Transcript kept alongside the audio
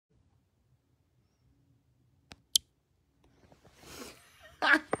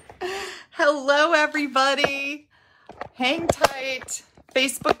Hello, everybody. Hang tight.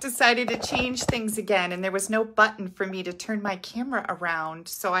 Facebook decided to change things again, and there was no button for me to turn my camera around,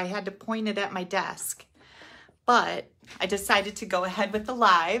 so I had to point it at my desk. But I decided to go ahead with the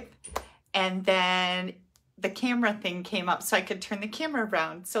live, and then the camera thing came up so I could turn the camera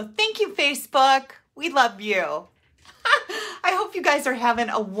around. So thank you, Facebook. We love you. I hope you guys are having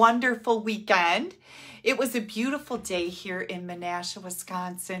a wonderful weekend. It was a beautiful day here in Menasha,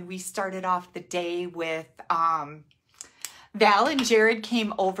 Wisconsin. We started off the day with Val and Jared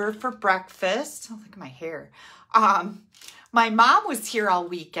came over for breakfast. Oh, look at my hair. My mom was here all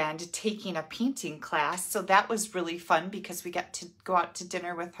weekend taking a painting class, so that was really fun because we got to go out to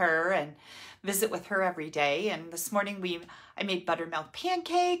dinner with her and visit with her every day. And this morning I made buttermilk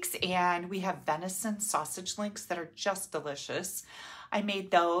pancakes, and we have venison sausage links that are just delicious. I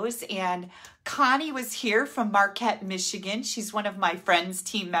made those, and Connie was here from Marquette, Michigan. She's one of my friends'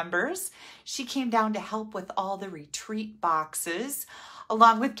 team members. She came down to help with all the retreat boxes,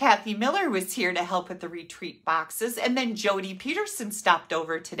 along with Kathy Miller was here to help with the retreat boxes. And then Jody Peterson stopped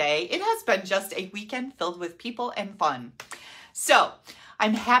over today. It has been just a weekend filled with people and fun. So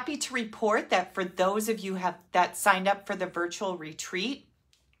I'm happy to report that for those of you that signed up for the virtual retreat,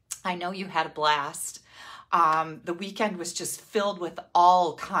 I know you had a blast. The weekend was just filled with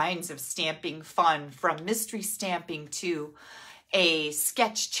all kinds of stamping fun, from mystery stamping to a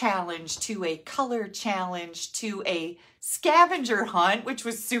sketch challenge to a color challenge to a scavenger hunt, which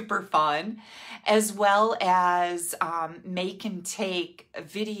was super fun, as well as make and take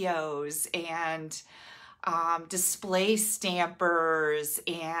videos and display stampers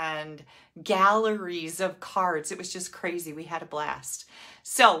and galleries of cards. It was just crazy. We had a blast.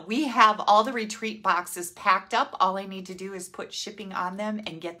 So we have all the retreat boxes packed up. All I need to do is put shipping on them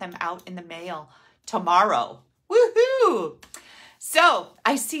and get them out in the mail tomorrow. Woohoo! So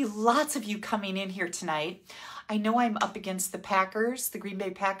I see lots of you coming in here tonight. I know I'm up against the Packers. The Green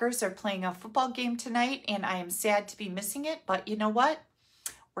Bay Packers are playing a football game tonight, and I am sad to be missing it, but you know what?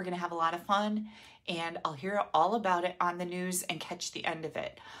 We're going to have a lot of fun, and I'll hear all about it on the news and catch the end of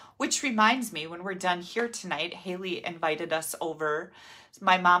it. Which reminds me, when we're done here tonight, Haley invited us over.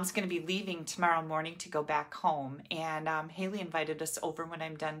 My mom's going to be leaving tomorrow morning to go back home, and Haley invited us over when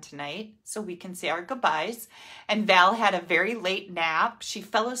I'm done tonight so we can say our goodbyes. And Val had a very late nap. She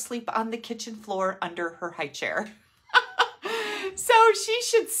fell asleep on the kitchen floor under her high chair. So she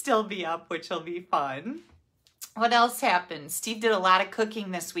should still be up, which will be fun. What else happened? Steve did a lot of cooking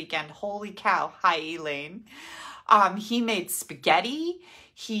this weekend. Holy cow. Hi, Elaine. He made spaghetti.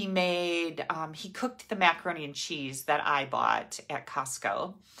 He cooked the macaroni and cheese that I bought at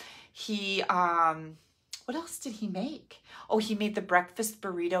Costco. What else did he make? Oh, he made the breakfast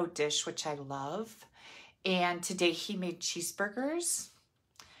burrito dish, which I love. And today he made cheeseburgers.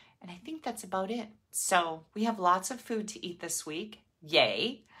 And I think that's about it. So we have lots of food to eat this week.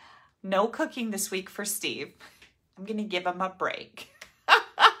 Yay. No cooking this week for Steve. I'm going to give him a break.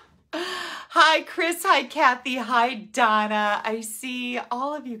 Hi, Chris. Hi, Kathy. Hi, Donna. I see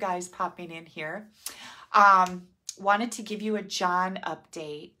all of you guys popping in here. Wanted to give you a John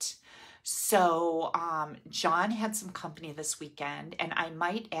update. So John had some company this weekend, and I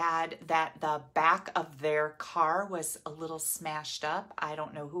might add that the back of their car was a little smashed up. I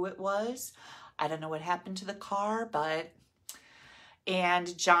don't know who it was. I don't know what happened to the car,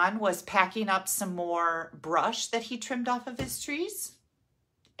 and John was packing up some more brush that he trimmed off of his trees.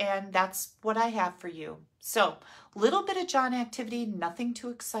 And that's what I have for you. So, little bit of John activity, nothing too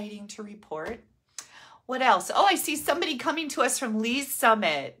exciting to report. What else? Oh, I see somebody coming to us from Lee's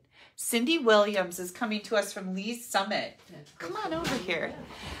Summit. Cindy Williams is coming to us from Lee's Summit. Come on over here.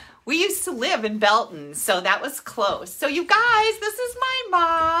 We used to live in Belton, so that was close. So you guys, this is my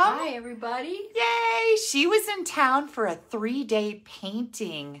mom. Hi, everybody. Yay! She was in town for a 3-day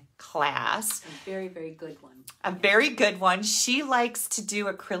painting class. A very, very good one. A very good one. She likes to do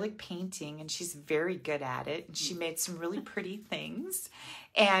acrylic painting, and she's very good at it. And she made some really pretty things.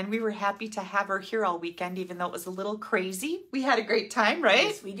 And we were happy to have her here all weekend, even though it was a little crazy. We had a great time, right?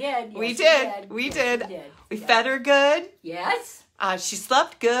 Yes, we did. We did. We fed her good. Yes. She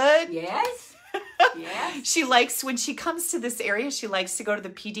slept good. Yes. Yes. She likes, when she comes to this area, she likes to go to the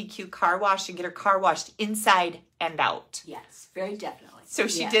PDQ car wash and get her car washed inside and out. Yes, very definitely. So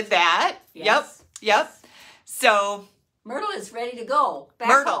she did that. Yes. Yep. So Myrtle is ready to go back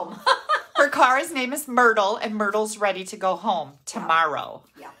Myrtle. home. Her car's name is Myrtle, and Myrtle's ready to go home tomorrow.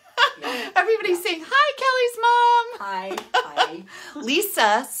 Yeah. Everybody's saying, hi, Hi. Kelly's mom.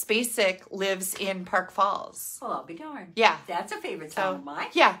 Lisa Spacek lives in Park Falls. Well, I'll be darned. Yeah. That's a favorite song of mine.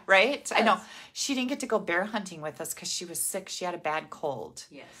 Yeah, right? Yes. I know. She didn't get to go bear hunting with us because she was sick. She had a bad cold.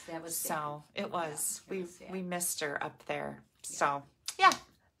 Yes, that was sad. So it was. Yeah, we missed her up there. Yeah. So, yeah.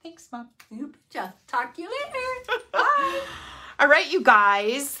 Thanks, Mom. Just talk to you later. Bye. All right, you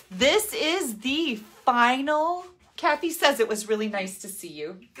guys. This is the final. Kathy says it was really nice to see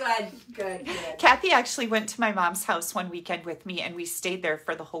you. Good. Kathy actually went to my mom's house one weekend with me, and we stayed there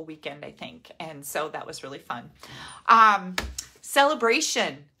for the whole weekend, I think. And so that was really fun.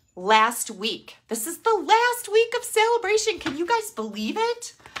 Celebration last week. This is the last week of celebration. Can you guys believe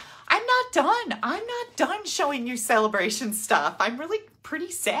it? I'm not done. I'm not done showing you celebration stuff. I'm really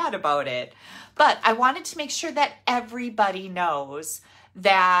pretty sad about it. But I wanted to make sure that everybody knows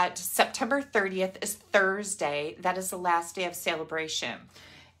that September 30th is Thursday. That is the last day of celebration.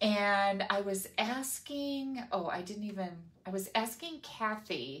 And I was asking, I was asking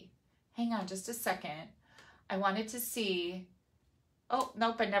Kathy, hang on just a second. I wanted to see, oh,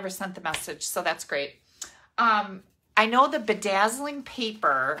 nope, I never sent the message, so that's great. I know the bedazzling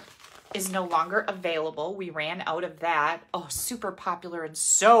paper is no longer available. We ran out of that. Oh, super popular and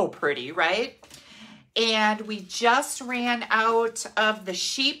so pretty, right? And we just ran out of the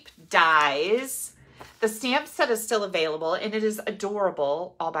sheep dies. The stamp set is still available, and it is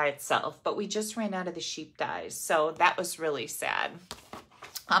adorable all by itself, but we just ran out of the sheep dies, so that was really sad.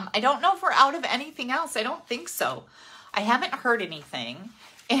 I don't know if we're out of anything else. I don't think so. I haven't heard anything.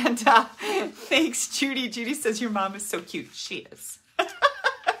 And thanks, Judy. Judy says your mom is so cute. She is.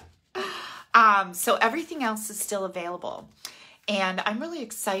 So everything else is still available. And I'm really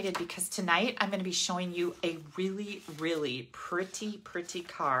excited because tonight I'm going to be showing you a really, really pretty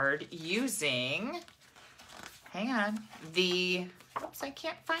card using, hang on, oops, I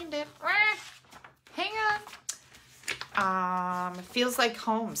can't find it. Hang on. Feels Like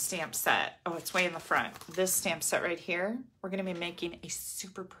Home stamp set. Oh, it's way in the front. This stamp set right here. We're going to be making a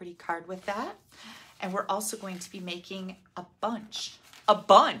super pretty card with that. And we're also going to be making a bunch of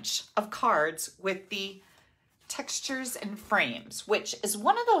cards with the textures and frames, which is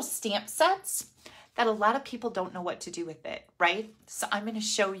one of those stamp sets that a lot of people don't know what to do with it, right? So I'm going to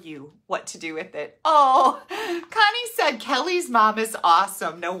show you what to do with it. Oh, Connie said Kelly's mom is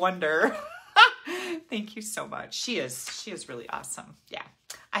awesome. No wonder. Thank you so much. She is really awesome. Yeah.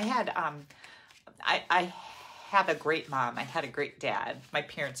 I had, I have a great mom. I had a great dad. My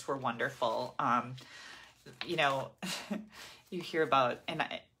parents were wonderful. You know, you hear about, and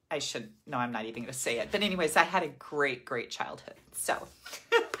I should, no, I'm not even going to say it. But anyways, I had a great childhood. So,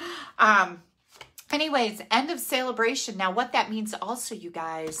 anyways, end of celebration. Now, what that means also, you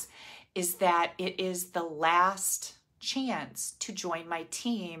guys, is that it is the last chance to join my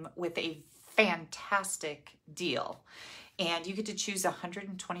team with a fantastic deal. And you get to choose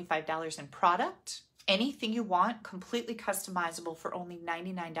 $125 in product, anything you want, completely customizable for only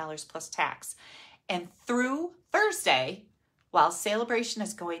 $99 plus tax. And through Thursday, while celebration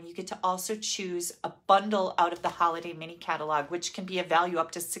is going, you get to also choose a bundle out of the holiday mini catalog, which can be a value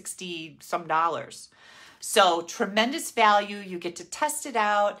up to $60 some. So tremendous value. You get to test it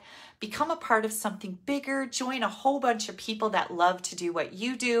out, become a part of something bigger, join a whole bunch of people that love to do what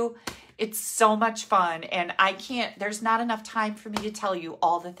you do. It's so much fun. And there's not enough time for me to tell you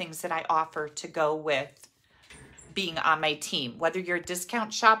all the things that I offer to go with being on my team. Whether you're a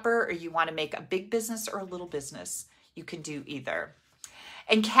discount shopper or you want to make a big business or a little business, you can do either.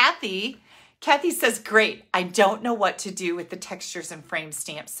 And Kathy says, great, I don't know what to do with the textures and frame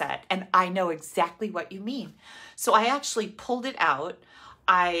stamp set. And I know exactly what you mean. So I actually pulled it out.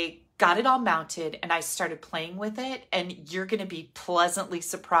 I got it all mounted and I started playing with it. And you're going to be pleasantly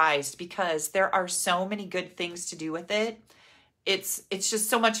surprised because there are so many good things to do with it. It's just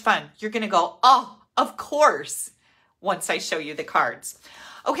so much fun. You're going to go, oh, of course, once I show you the cards.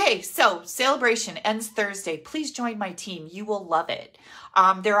 Okay, so celebration ends Thursday. Please join my team. You will love it.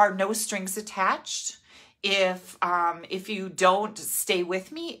 There are no strings attached. If you don't stay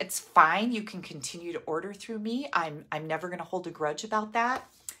with me, it's fine. You can continue to order through me. I'm never going to hold a grudge about that.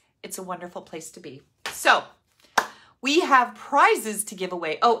 It's a wonderful place to be. So we have prizes to give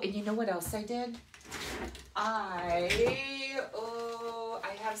away. Oh, and you know what else I did? I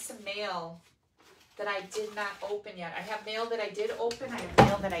have some mail that I did not open yet. I have mail that I did open. I have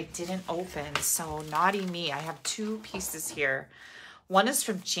mail that I didn't open. So naughty me. I have two pieces here. One is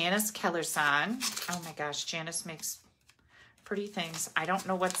from Janice Kellerson. Oh my gosh, Janice makes pretty things. I don't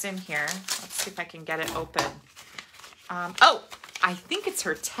know what's in here. Let's see if I can get it open. Oh, I think it's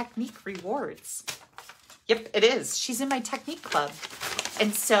her Technique Rewards. Yep, it is. She's in my Technique Club.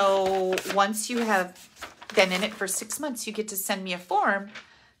 And so once you have been in it for 6 months, you get to send me a form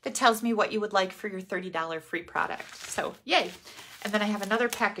that tells me what you would like for your $30 free product. So yay. And then I have another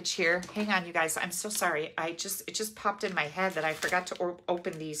package here. Hang on, you guys. I'm so sorry. It just popped in my head that I forgot to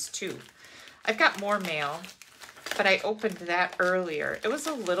open these too. I've got more mail, but I opened that earlier. It was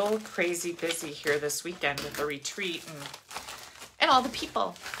a little crazy busy here this weekend with the retreat and all the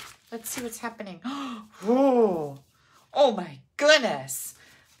people. Let's see what's happening. Oh my goodness.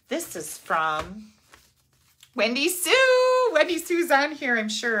 This is from Wendy Sue. Wendy Sue's on here, I'm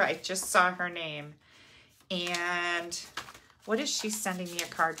sure. I just saw her name. And what is she sending me a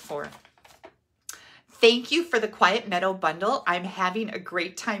card for? Thank you for the Quiet Meadow bundle. I'm having a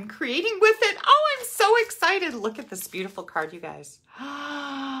great time creating with it. Oh, I'm so excited. Look at this beautiful card, you guys.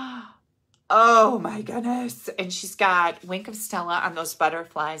 Oh my goodness. And she's got Wink of Stella on those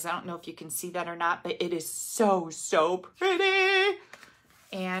butterflies. I don't know if you can see that or not, but it is so, so pretty.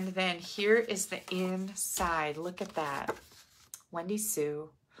 And then here is the inside. Look at that. Wendy Sue.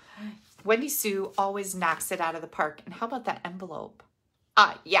 Wendy Sue always knocks it out of the park. And how about that envelope?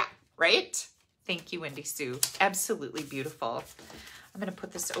 Yeah, right? Thank you, Wendy Sue. Absolutely beautiful. I'm going to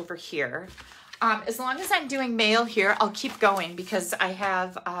put this over here. As long as I'm doing mail here, I'll keep going because I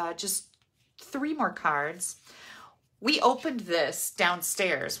have just 3 more cards. We opened this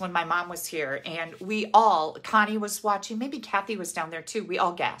downstairs when my mom was here, and we all, Connie was watching, maybe Kathy was down there too, we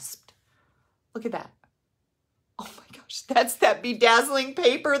all gasped. Look at that. Oh my gosh, that's that bedazzling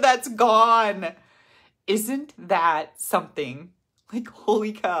paper that's gone. Isn't that something? Like,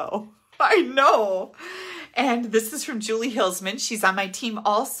 holy cow. I know. And this is from Julie Hilsman. She's on my team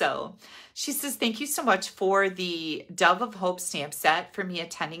also. She says, thank you so much for the Dove of Hope stamp set for me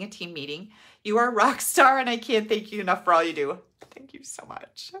attending a team meeting. You are a rock star, and I can't thank you enough for all you do. Thank you so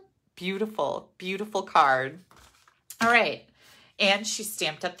much. Beautiful, beautiful card. All right. And she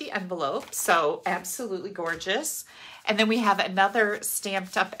stamped up the envelope, so absolutely gorgeous. And then we have another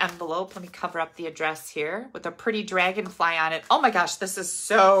stamped up envelope. Let me cover up the address here with a pretty dragonfly on it. Oh my gosh, this is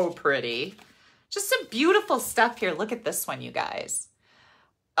so pretty. Just some beautiful stuff here. Look at this one, you guys.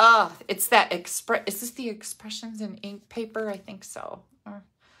 Oh, it's that is this the Expressions in Ink paper? I think so.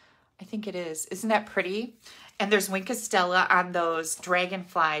 I think it is. Isn't that pretty? And there's Wink of Stella on those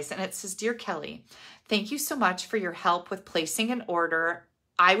dragonflies. And it says, Dear Kelly, thank you so much for your help with placing an order.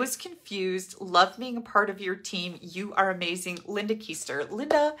 I was confused. Love being a part of your team. You are amazing. Linda Keister.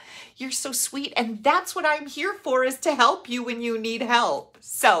 Linda, you're so sweet. And that's what I'm here for, is to help you when you need help.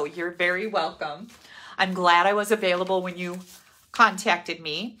 So you're very welcome. I'm glad I was available when you contacted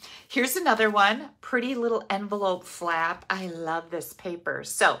me. Here's another one. Pretty little envelope flap. I love this paper.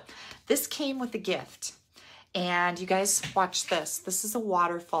 So this came with a gift. And you guys watch this. This is a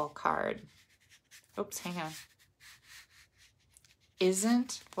waterfall card. Oops, hang on.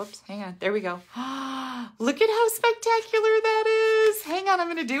 Whoops, hang on. There we go. Look at how spectacular that is. Hang on, I'm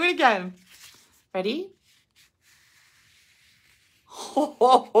going to do it again. Ready?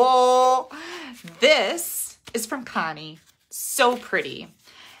 This is from Connie. So pretty.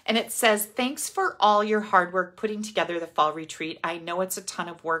 And it says, thanks for all your hard work putting together the fall retreat. I know it's a ton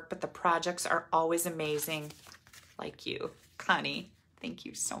of work, but the projects are always amazing. Like you, Connie. Thank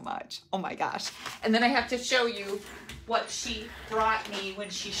you so much. Oh my gosh. And then I have to show you what she brought me when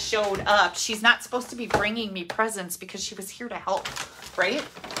she showed up. She's not supposed to be bringing me presents because she was here to help, right?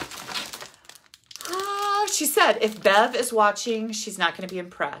 She said, if Bev is watching, she's not going to be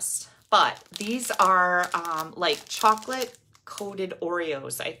impressed. But these are like chocolate coated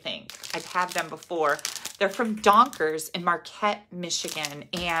Oreos, I think. I've had them before. They're from Donkers in Marquette, Michigan.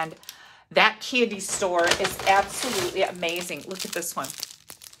 And that candy store is absolutely amazing. Look at this one.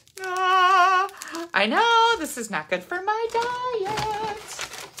 I know this is not good for my diet.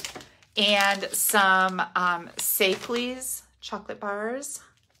 And some Safely's chocolate bars.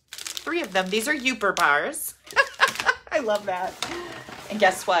 3 of them. These are Youper bars. I love that. And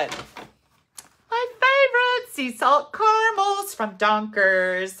guess what? My favorite sea salt caramels from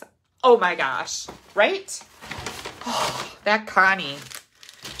Donkers. Oh my gosh. Right? Oh, that Connie.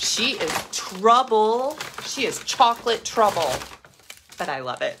 She is trouble. She is chocolate trouble. But I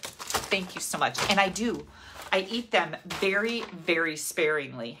love it. Thank you so much. And I eat them very, very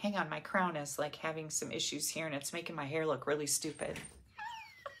sparingly. Hang on, my crown is like having some issues here and it's making my hair look really stupid.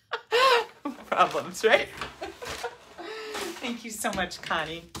 Problems, right? Thank you so much,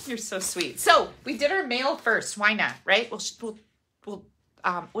 Connie. You're so sweet. So we did our mail first. Why not, right? We'll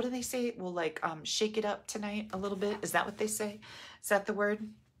what do they say? We'll like shake it up tonight a little bit. Is that what they say? Is that the word?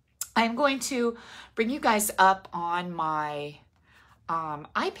 I'm going to bring you guys up on my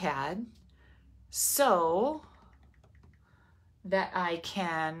iPad. So that I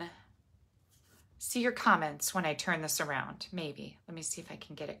can see your comments when I turn this around. Maybe. Let me see if I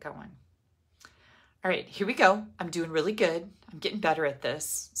can get it going. All right, here we go. I'm doing really good. I'm getting better at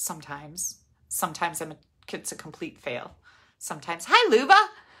this sometimes. Sometimes it's a complete fail. Sometimes, hi, Luba.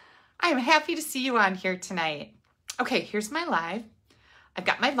 I am happy to see you on here tonight. Okay, here's my live. I've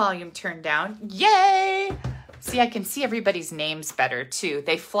got my volume turned down. Yay! See, I can see everybody's names better too.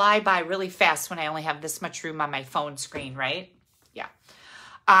 They fly by really fast when I only have this much room on my phone screen, right? Yeah.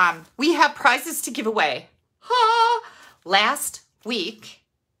 We have prizes to give away. Last week,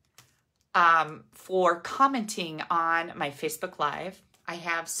 for commenting on my Facebook Live, I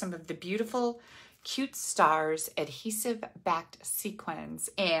have some of the beautiful Cute Stars adhesive backed sequins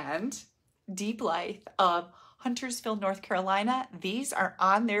and Deep Light of Huntersville, North Carolina. These are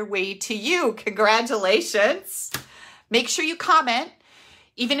on their way to you. Congratulations. Make sure you comment.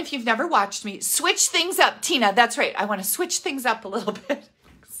 Even if you've never watched me, switch things up, Tina. That's right. I want to switch things up a little bit.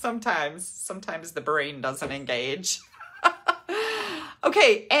 Sometimes the brain doesn't engage.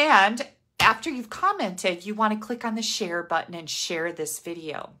 Okay, and after you've commented, you want to click on the share button and share this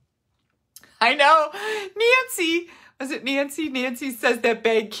video. I know, Nancy, was it Nancy? Nancy says that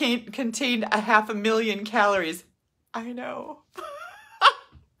bag contained 500,000 calories. I know.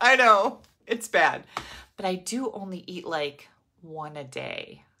 I know, it's bad. But I do only eat like one a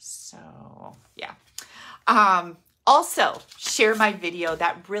day. So yeah. Also, share my video.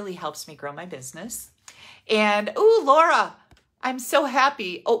 That really helps me grow my business. And, ooh, Laura, I'm so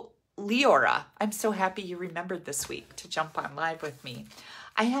happy. Oh, Leora, I'm so happy you remembered this week to jump on live with me.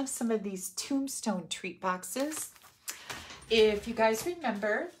 I have some of these Tombstone treat boxes. If you guys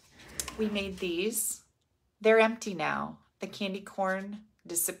remember, we made these. They're empty now. The candy corn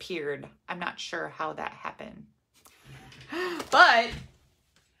disappeared. I'm not sure how that happened. But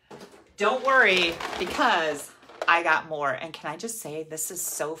don't worry, because I got more. And can I just say, this is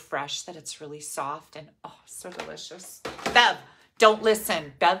so fresh that it's really soft and oh, so delicious. Bev, don't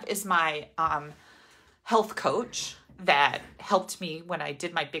listen. Bev is my health coach that helped me when I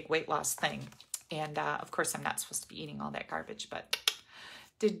did my big weight loss thing. And of course, I'm not supposed to be eating all that garbage, but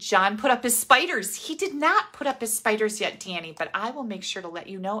did John put up his spiders? He did not put up his spiders yet, Danny, but I will make sure to let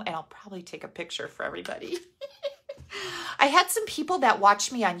you know, and I'll probably take a picture for everybody. I had some people that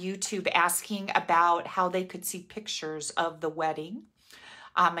watched me on YouTube asking about how they could see pictures of the wedding.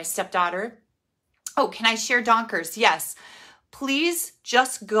 My stepdaughter. Oh, can I share Donkers? Yes. Please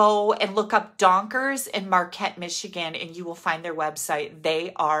just go and look up Donkers in Marquette, Michigan, and you will find their website.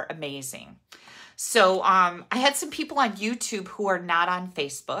 They are amazing. So I had some people on YouTube who are not on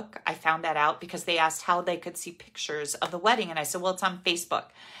Facebook. I found that out because they asked how they could see pictures of the wedding. And I said, well, it's on Facebook.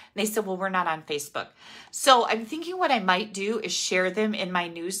 And they said, well, we're not on Facebook. So I'm thinking what I might do is share them in my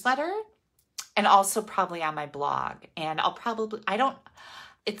newsletter and also probably on my blog. And I'll probably, I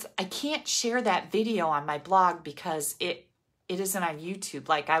can't share that video on my blog because it isn't on YouTube.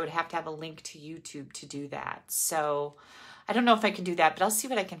 Like I would have to have a link to YouTube to do that. So I don't know if I can do that, but I'll see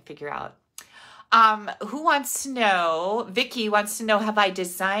what I can figure out. Who wants to know, Vicky wants to know, have I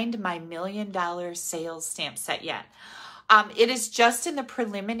designed my $1 million sales stamp set yet? It is just in the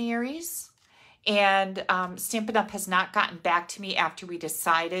preliminaries, and Stampin' Up! Has not gotten back to me after we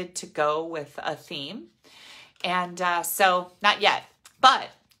decided to go with a theme. And so not yet, but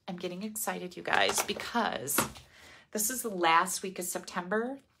I'm getting excited, you guys, because this is the last week of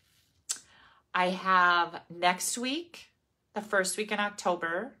September. I have next week, the first week in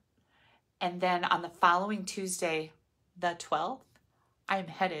October, and then on the following Tuesday, the 12th, I'm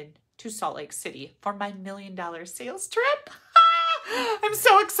headed to Salt Lake City for my $1 million sales trip. I'm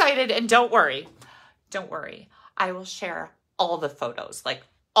so excited. And don't worry. I will share all the photos, like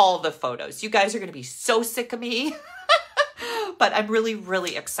all the photos. You guys are going to be so sick of me, but I'm really,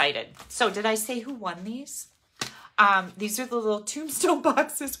 really excited. So did I say who won these? These are the little Tombstone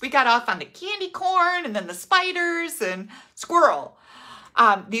boxes. We got off on the candy corn and then the spiders and squirrel.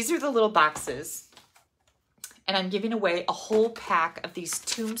 These are the little boxes, and I'm giving away a whole pack of these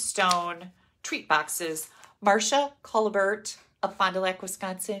Tombstone treat boxes. Marcia Colbert of Fond du Lac,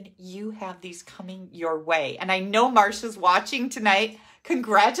 Wisconsin, you have these coming your way. And I know Marcia's watching tonight.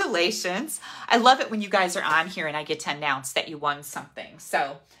 Congratulations. I love it when you guys are on here and I get to announce that you won something.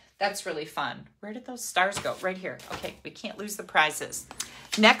 So that's really fun. Where did those stars go? Right here. Okay, we can't lose the prizes.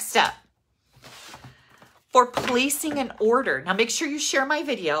 Next up, for placing an order. Now make sure you share my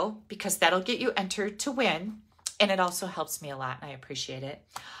video because that'll get you entered to win. And it also helps me a lot and I appreciate it.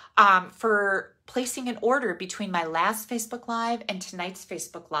 For placing an order between my last Facebook Live and tonight's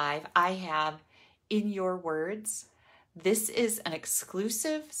Facebook Live, I have In Your Words. This is an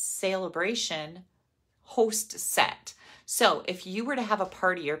exclusive celebration host set. So if you were to have a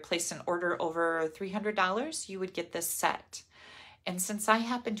party or place an order over $300, you would get this set. And since I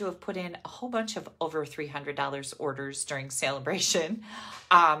happen to have put in a whole bunch of over $300 orders during Celebration,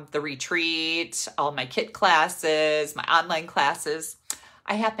 the retreat, all my kit classes, my online classes,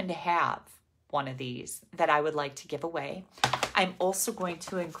 I happen to have one of these that I would like to give away. I'm also going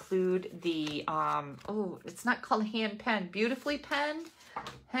to include the, it's not called hand pen, beautifully penned.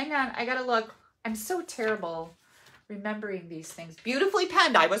 Hang on, I gotta look. I'm so terrible remembering these things. Beautifully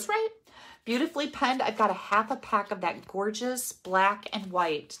penned, I was right. Beautifully penned. I've got a half a pack of that gorgeous black and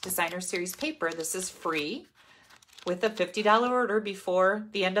white designer series paper. This is free with a $50 order before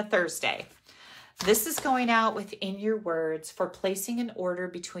the end of Thursday. This is going out with In Your Words for placing an order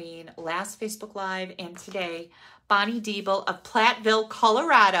between last Facebook Live and today. Bonnie Diebel of Platteville,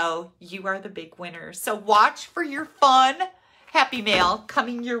 Colorado, you are the big winner. So watch for your fun Happy Mail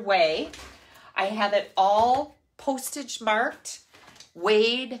coming your way. I have it all postage marked,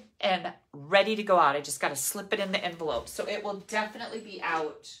 weighed, and ready to go out. I just got to slip it in the envelope. So it will definitely be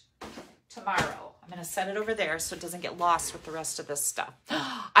out tomorrow. I'm going to set it over there so it doesn't get lost with the rest of this stuff.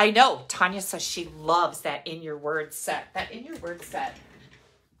 I know Tanya says she loves that In Your Words set. That In Your Words set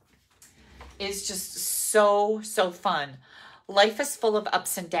is just so, so fun. Life is full of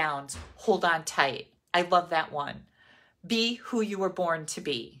ups and downs. Hold on tight. I love that one. Be who you were born to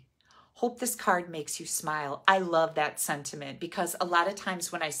be. Hope this card makes you smile. I love that sentiment because a lot of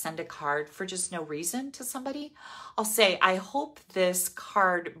times when I send a card for just no reason to somebody, I'll say, I hope this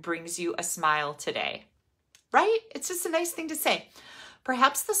card brings you a smile today. Right? It's just a nice thing to say.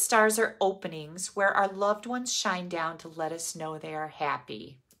 Perhaps the stars are openings where our loved ones shine down to let us know they are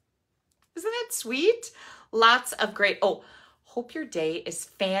happy. Isn't that sweet? Lots of great, hope your day is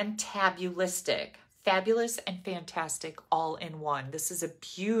fantabulistic. Fabulous and fantastic all in one. This is a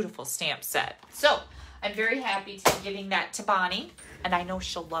beautiful stamp set. So I'm very happy to be giving that to Bonnie, and I know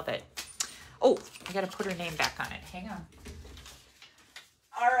she'll love it. Oh, I got to put her name back on it. Hang on.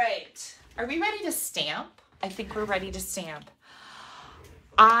 All right. Are we ready to stamp? I think we're ready to stamp.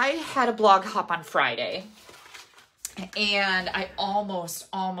 I had a blog hop on Friday, and I almost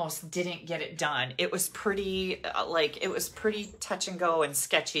didn't get it done. It was pretty, pretty touch and go and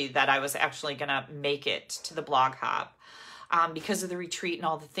sketchy that I was actually going to make it to the blog hop because of the retreat and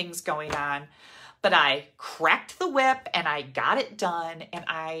all the things going on. But I cracked the whip and I got it done, and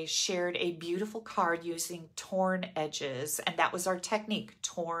I shared a beautiful card using torn edges. And that was our technique,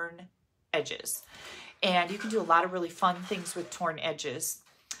 torn edges. And you can do a lot of really fun things with torn edges.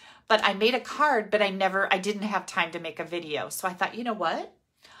 But I made a card, but I didn't have time to make a video. So I thought, you know what?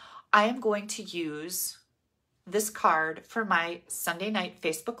 I am going to use this card for my Sunday night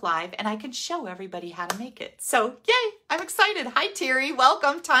Facebook Live, and I can show everybody how to make it. So yay, I'm excited. Hi, Terry.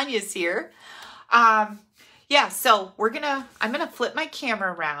 Welcome. Tanya's here. So I'm going to flip my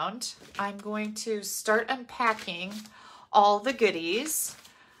camera around. I'm going to start unpacking all the goodies.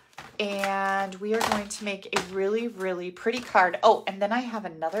 And we are going to make a really, really pretty card. Oh, and then I have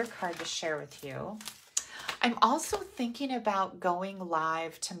another card to share with you. I'm also thinking about going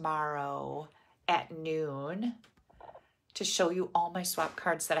live tomorrow at noon to show you all my swap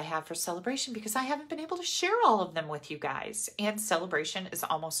cards that I have for Celebration because I haven't been able to share all of them with you guys. And Celebration is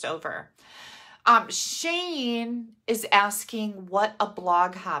almost over. Shane is asking what a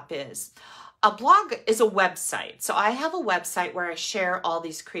blog hop is. A blog is a website. So I have a website where I share all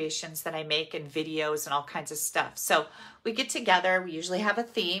these creations that I make and videos and all kinds of stuff. So we get together. We usually have a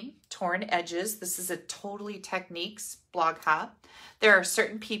theme, torn edges. This is a Totally Techniques blog hop. There are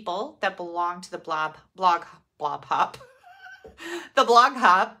certain people that belong to the blog hop. The blog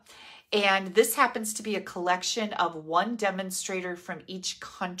hop. And this happens to be a collection of one demonstrator from each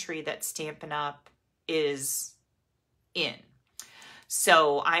country that Stampin' Up! Is in.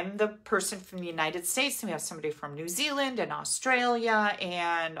 So I'm the person from the United States, and we have somebody from New Zealand and Australia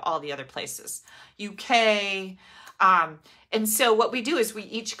and all the other places, UK. And so what we do is we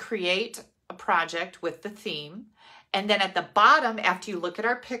each create a project with the theme. And then at the bottom, after you look at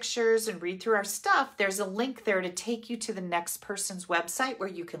our pictures and read through our stuff, there's a link there to take you to the next person's website where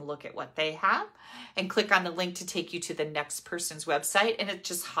you can look at what they have and click on the link to take you to the next person's website, and it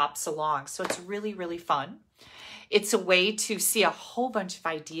just hops along. So it's really, really fun. It's a way to see a whole bunch of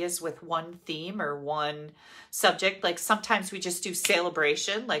ideas with one theme or one subject. Like sometimes we just do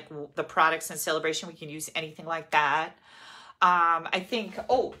Celebration, like the products in Celebration. We can use anything like that. I think,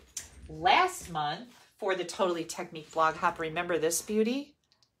 last month for the Totally Technique blog hop, remember this beauty?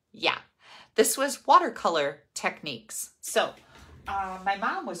 Yeah, this was watercolor techniques. So my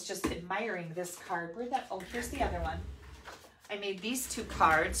mom was just admiring this card. Here's the other one. I made these 2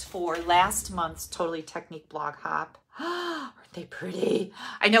 cards for last month's Totally Technique blog hop. Aren't they pretty?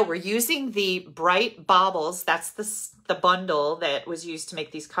 I know we're using the bright baubles. That's the bundle that was used to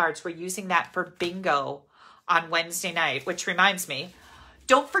make these cards. We're using that for bingo on Wednesday night, which reminds me,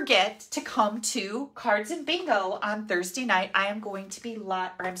 don't forget to come to Cards and Bingo on Thursday night. I am going to be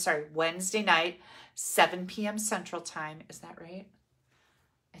Wednesday night, 7 p.m. Central Time. Is that right?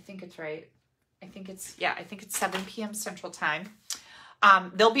 I think it's right. I think it's 7 p.m. Central Time.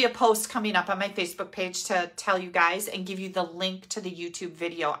 There'll be a post coming up on my Facebook page to tell you guys and give you the link to the YouTube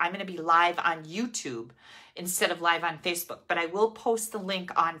video. I'm going to be live on YouTube instead of live on Facebook, but I will post the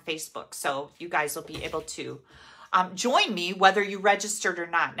link on Facebook, so you guys will be able to join me whether you registered or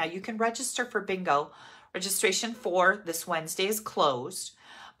not. Now, you can register for bingo. Registration for this Wednesday is closed,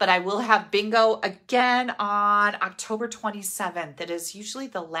 but I will have bingo again on October 27th. It is usually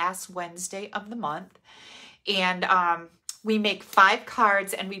the last Wednesday of the month, and we make 5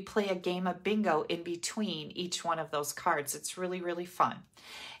 cards and we play a game of bingo in between each one of those cards. It's really, really fun.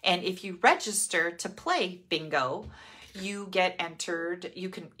 And if you register to play bingo, you get entered. You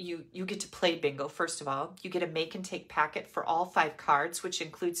get to play bingo, first of all. You get a make and take packet for all 5 cards, which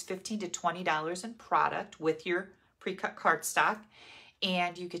includes $15 to $20 in product with your pre-cut cardstock.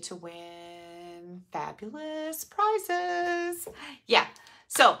 And you get to win fabulous prizes. Yeah,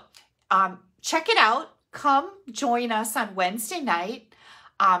 so check it out. Come join us on Wednesday night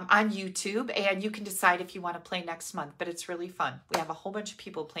on YouTube, and you can decide if you want to play next month, but it's really fun. We have a whole bunch of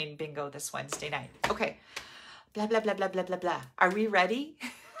people playing bingo this Wednesday night. Okay, blah, blah, blah, blah, blah, blah, blah. Are we ready?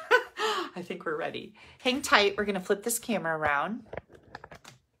 I think we're ready. Hang tight. We're going to flip this camera around.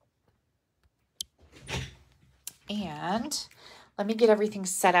 And let me get everything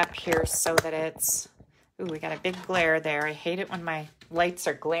set up here so that it's... Ooh, we got a big glare there. I hate it when my lights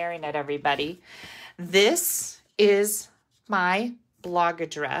are glaring at everybody. This is my blog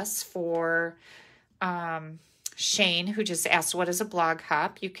address for Shane, who just asked, what is a blog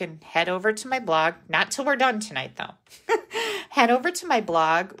hop? You can head over to my blog, not till we're done tonight, though. Head over to my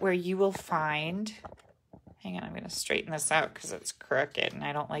blog where you will find, hang on, I'm going to straighten this out because it's crooked and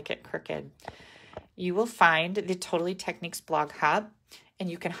I don't like it crooked. You will find the Totally Techniques blog hop,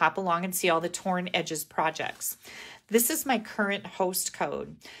 and you can hop along and see all the Torn Edges projects. This is my current host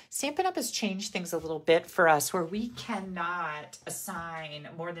code. Stampin' Up! Has changed things a little bit for us where we cannot assign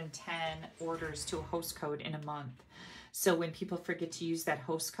more than 10 orders to a host code in a month. So when people forget to use that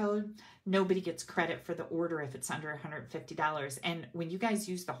host code, nobody gets credit for the order if it's under $150. And when you guys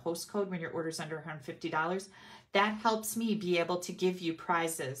use the host code when your order's under $150, that helps me be able to give you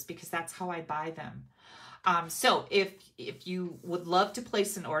prizes because that's how I buy them. So if you would love to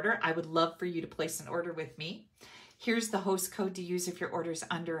place an order, I would love for you to place an order with me. Here's the host code to use if your order's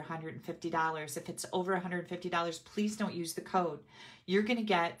under $150. If it's over $150, please don't use the code. You're going to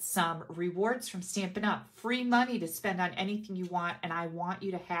get some rewards from Stampin' Up! Free money to spend on anything you want, and I want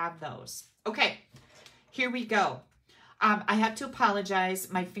you to have those. Okay, here we go. I have to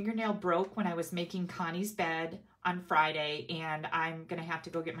apologize. My fingernail broke when I was making Connie's bed on Friday, and I'm going to have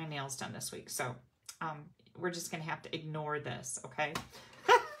to go get my nails done this week. So we're just going to have to ignore this, okay?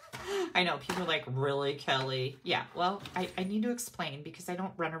 I know, people are like, really, Kelly? Yeah, well, I need to explain because I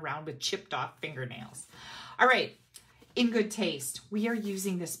don't run around with chipped off fingernails. All right, in good taste, we are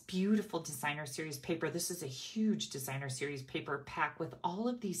using this beautiful designer series paper. This is a huge designer series paper pack with all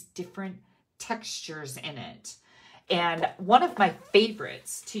of these different textures in it. And one of my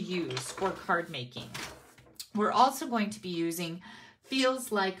favorites to use for card making. We're also going to be using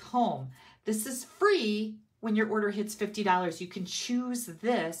Feels Like Home. This is free. When your order hits $50, you can choose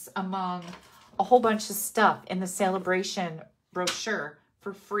this among a whole bunch of stuff in the celebration brochure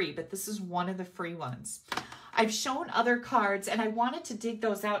for free, but this is one of the free ones. I've shown other cards, and I wanted to dig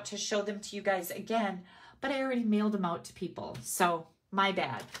those out to show them to you guys again, but I already mailed them out to people, so my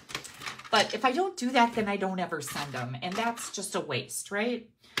bad. But if I don't do that, then I don't ever send them, and that's just a waste, right?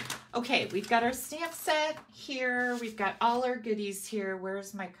 Okay, we've got our stamp set here. We've got all our goodies here.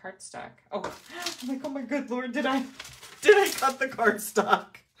 Where's my cardstock? Oh, I'm like, oh my good Lord, did I cut the cardstock?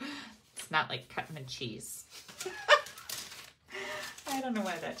 It's not like cutting the cheese. I don't know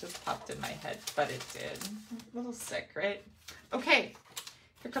why that just popped in my head, but it did. A little sick, right? Okay,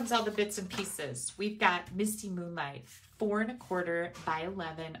 here comes all the bits and pieces. We've got Misty Moonlight, 4 1/4 by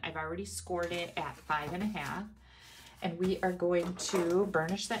 11. I've already scored it at 5 1/2. And we are going to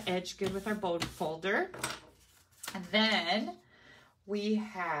burnish the edge good with our bold folder. And then we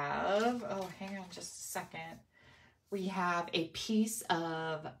have, oh, hang on just a second. We have a piece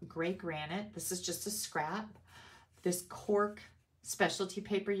of gray granite. This is just a scrap. This cork specialty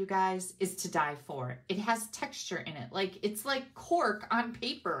paper, you guys, is to die for. It has texture in it. Like, it's like cork on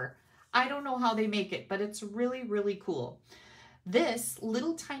paper. I don't know how they make it, but it's really, really cool. This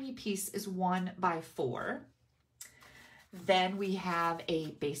little tiny piece is 1 by 4. Then we have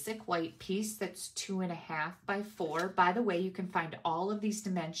a basic white piece that's 2.5 by 4. By the way, you can find all of these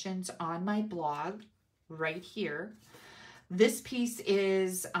dimensions on my blog right here. This piece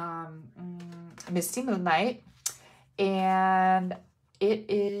is Misty Moonlight, and it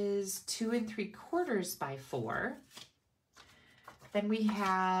is 2 3/4 by 4. Then we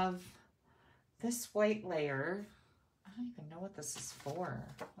have this white layer. I don't even know what this is for.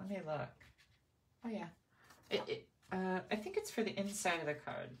 Let me look. Oh yeah, I think it's for the inside of the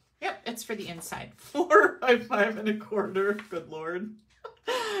card. Yep, it's for the inside. 4 by 5 1/4. Good Lord.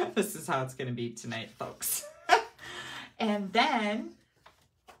 This is how it's going to be tonight, folks. And then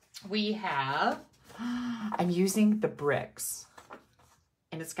we have, I'm using the bricks.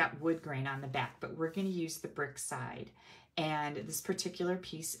 And it's got wood grain on the back, but we're going to use the brick side. And this particular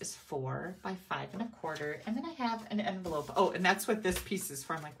piece is 4 by 5 1/4. And then I have an envelope. Oh, and that's what this piece is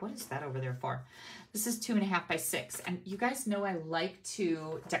for. I'm like, what is that over there for? This is 2.5 by 6. And you guys know I like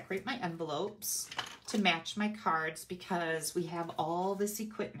to decorate my envelopes to match my cards because we have all this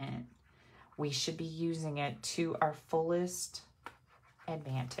equipment. We should be using it to our fullest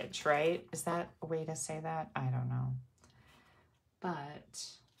advantage, right? Is that a way to say that? I don't know. But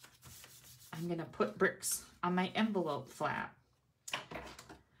I'm going to put bricks on my envelope flap.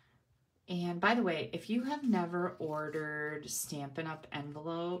 And by the way, if you have never ordered Stampin' Up!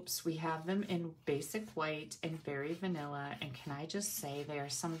 Envelopes, we have them in basic white and very vanilla. And can I just say they are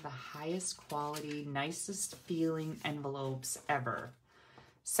some of the highest quality, nicest feeling envelopes ever.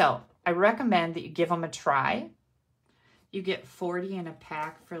 So I recommend that you give them a try. You get 40 in a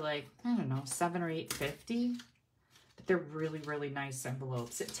pack for like, I don't know, $7 or $8.50. But they're really, really nice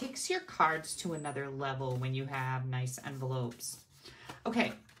envelopes. It takes your cards to another level when you have nice envelopes.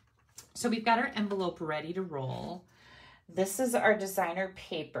 Okay, so we've got our envelope ready to roll. This is our designer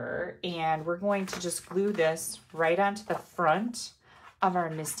paper, and we're going to just glue this right onto the front of our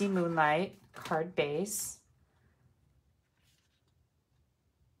Misty Moonlight card base.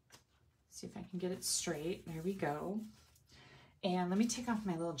 See if I can get it straight. There we go. And let me take off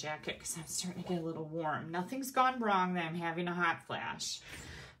my little jacket because I'm starting to get a little warm. Nothing's gone wrong that I'm having a hot flash.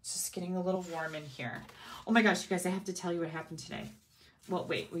 It's just getting a little warm in here. Oh my gosh, you guys, I have to tell you what happened today. Well,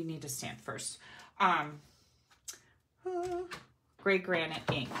 wait, we need to stand first. Gray granite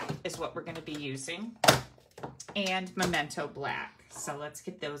ink is what we're going to be using. And Memento Black. So let's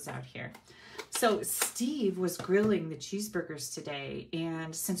get those out here. So Steve was grilling the cheeseburgers today.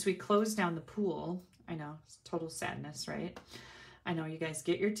 And since we closed down the pool, I know, it's total sadness, right? I know, you guys,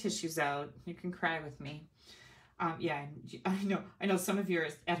 get your tissues out. You can cry with me. Yeah, I know some of you are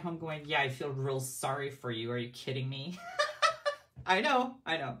at home going, yeah, I feel real sorry for you. Are you kidding me? I know.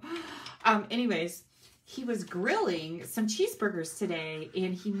 Anyways, he was grilling some cheeseburgers today,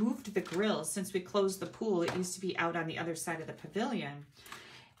 and he moved the grill. Since we closed the pool, it used to be out on the other side of the pavilion.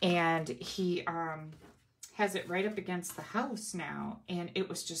 And he has it right up against the house now, and it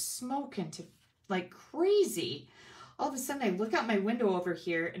was just smoking to like crazy. All of a sudden, I look out my window over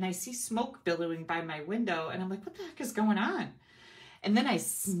here, and I see smoke billowing by my window, and I'm like, what the heck is going on? And then I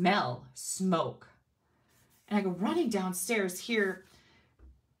smell smoke. And I go running downstairs here.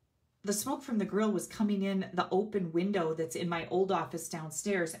 The smoke from the grill was coming in the open window that's in my old office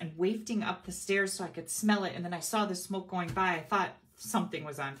downstairs and wafting up the stairs so I could smell it. And then I saw the smoke going by. I thought something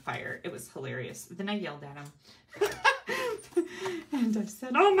was on fire. It was hilarious. Then I yelled at him. And I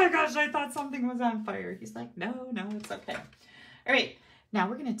said, oh my gosh, I thought something was on fire. He's like, no, it's okay. All right. Now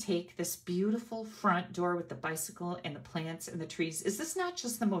we're going to take this beautiful front door with the bicycle and the plants and the trees. Is this not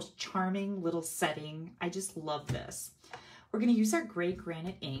just the most charming little setting? I just love this. We're going to use our gray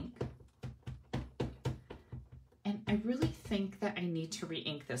granite ink. And I really think that I need to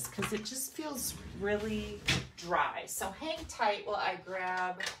re-ink this because it just feels really dry. So hang tight while I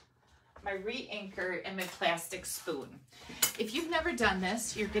grab my re-inker and my plastic spoon. If you've never done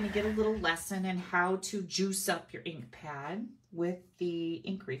this, you're going to get a little lesson in how to juice up your ink pad with the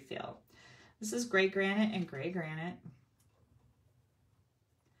ink refill. This is gray granite and gray granite.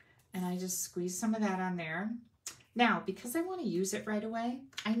 And I just squeeze some of that on there. Now, because I want to use it right away,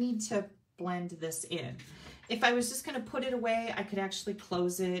 I need to blend this in. If I was just going to put it away, I could actually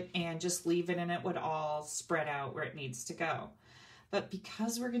close it and just leave it, and it would all spread out where it needs to go. But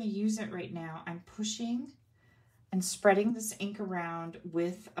because we're going to use it right now, I'm pushing and spreading this ink around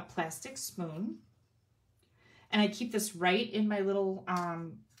with a plastic spoon. And I keep this right in my little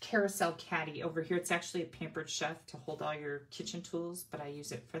carousel caddy over here. It's actually a Pampered Chef to hold all your kitchen tools, but I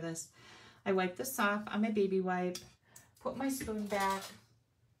use it for this. I wipe this off on my baby wipe, put my spoon back,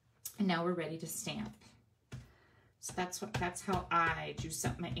 and now we're ready to stamp. So that's how I juice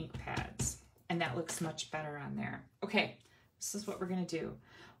up my ink pads, and that looks much better on there. Okay, this is what we're gonna do.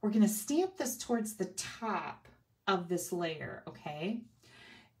 We're gonna stamp this towards the top of this layer, okay?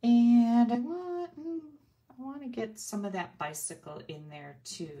 And I want to get some of that bicycle in there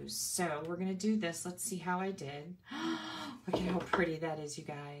too. So we're gonna do this. Let's see how I did. Look at how pretty that is, you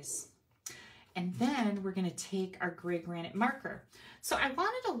guys. And then we're gonna take our gray granite marker. So I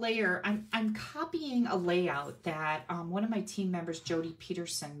wanted a layer, I'm copying a layout that one of my team members, Jody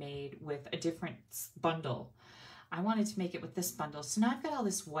Peterson, made with a different bundle. I wanted to make it with this bundle. So now I've got all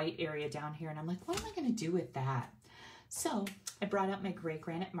this white area down here and I'm like, what am I gonna do with that? So I brought out my gray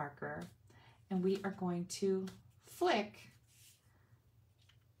granite marker and we are going to flick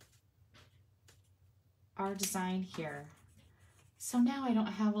our design here. So now I don't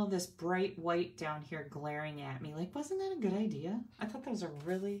have all this bright white down here glaring at me. Like, wasn't that a good idea? I thought that was a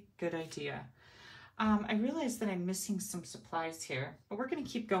really good idea. I realized that I'm missing some supplies here, but we're gonna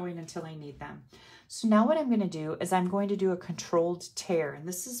keep going until I need them. So now what I'm gonna do is I'm going to do a controlled tear, and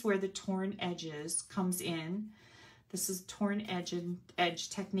this is where the torn edges comes in. This is torn edge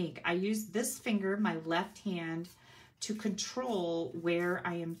technique. I use this finger, my left hand, to control where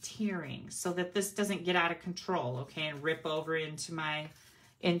I am tearing so that this doesn't get out of control, okay, and rip over into my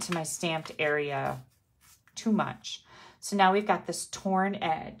stamped area too much. So now we've got this torn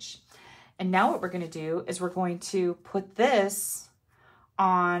edge. And now what we're gonna do is we're going to put this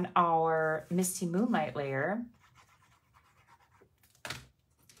on our Misty Moonlight layer.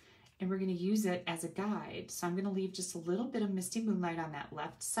 And we're gonna use it as a guide. So I'm gonna leave just a little bit of Misty Moonlight on that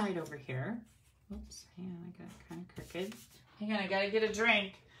left side over here. Oops, hang on, I got it kind of crooked. Hang on, I gotta get a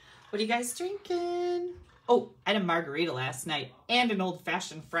drink. What are you guys drinking? Oh, I had a margarita last night and an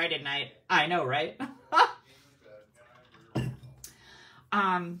old-fashioned Friday night. I know, right?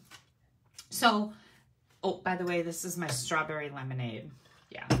 So, oh, by the way, this is my strawberry lemonade.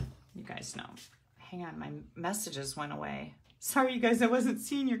 Yeah, you guys know. Hang on, my messages went away. Sorry, you guys, I wasn't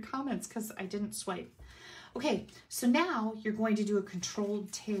seeing your comments because I didn't swipe. Okay, so now you're going to do a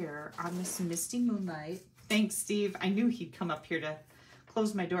controlled tear on this Misty Moonlight. Thanks, Steve. I knew he'd come up here to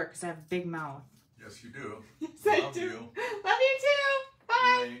close my door because I have a big mouth. Yes, you do. Yes, I Love do. you. Love you too.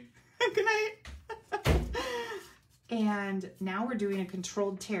 Bye. Good night. And now we're doing a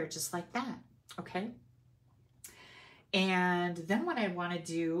controlled tear just like that, okay? And then what I want to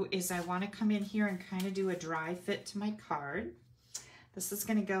do is I want to come in here and kind of do a dry fit to my card. This is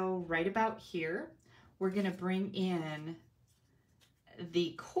going to go right about here. We're going to bring in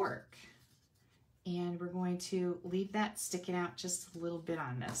the cork and we're going to leave that sticking out just a little bit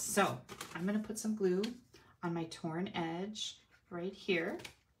on this. So I'm going to put some glue on my torn edge right here.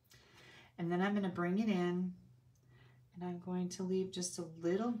 And then I'm going to bring it in and I'm going to leave just a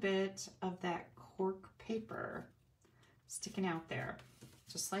little bit of that cork paper sticking out there,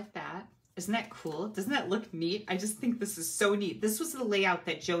 just like that. Isn't that cool? Doesn't that look neat? I just think this is so neat. This was the layout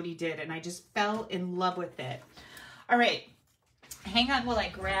that Jody did and I just fell in love with it. All right, hang on while I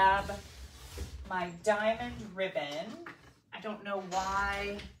grab my diamond ribbon. I don't know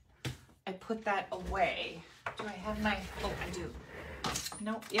why I put that away. Do I have my, oh, I do.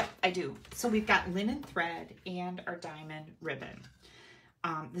 No, yep, I do. So we've got linen thread and our diamond ribbon.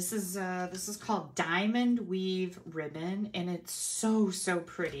 This is called Diamond Weave Ribbon, and it's so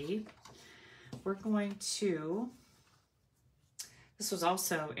pretty. We're going to, this was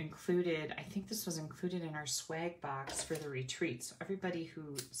also included, I think this was included in our swag box for the retreat. So everybody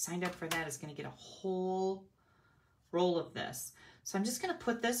who signed up for that is going to get a whole roll of this. So I'm just going to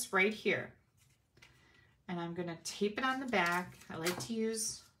put this right here. And I'm going to tape it on the back. I like to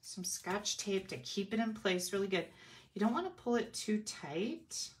use some Scotch tape to keep it in place really good. You don't want to pull it too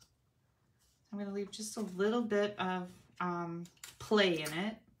tight. I'm going to leave just a little bit of play in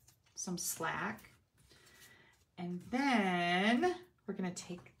it, some slack. And then we're going to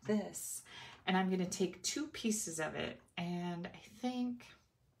take this and I'm going to take 2 pieces of it. And I think,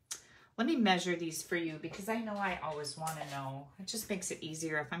 let me measure these for you because I know I always want to know. It just makes it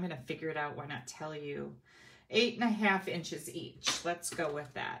easier. If I'm going to figure it out, why not tell you? 8.5 inches each. Let's go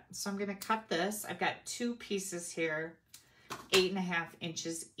with that. So I'm going to cut this. I've got 2 pieces here, 8.5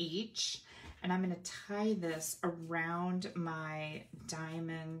 inches each. And I'm going to tie this around my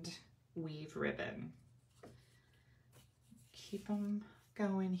diamond weave ribbon. Keep them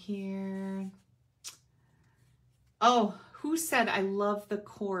going here. Oh, Who said I love the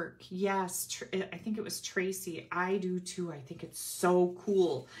cork? Yes, I think it was Tracy. I do too. I think it's so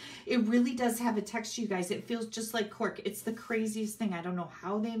cool. It really does have a texture, you guys. It feels just like cork. It's the craziest thing. I don't know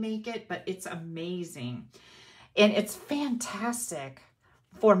how they make it, but it's amazing. And it's fantastic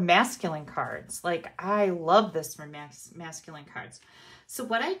for masculine cards. Like, I love this for masculine cards. So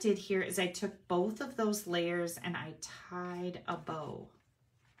what I did here is I took both of those layers and I tied a bow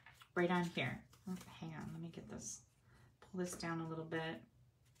right on here. Oh, hang on, let me get this. Pull this down a little bit.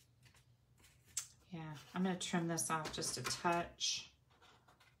 Yeah, I'm going to trim this off just a touch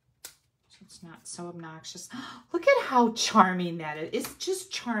so it's not so obnoxious. Look at how charming that is. It's just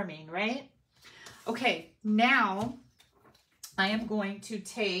charming, right? Okay, now I am going to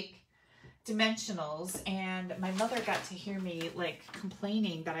take dimensionals, and my mother got to hear me like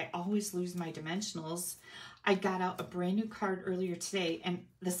complaining that I always lose my dimensionals. I got out a brand new card earlier today, and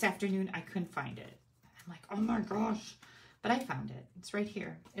this afternoon I couldn't find it. I'm like, oh my gosh. But I found it. It's right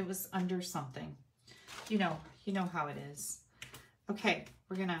here. It was under something. You know how it is. Okay,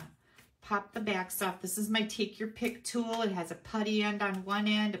 we're gonna pop the backs off. This is my take your pick tool. It has a putty end on one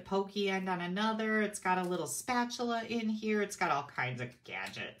end, a pokey end on another. It's got a little spatula in here. It's got all kinds of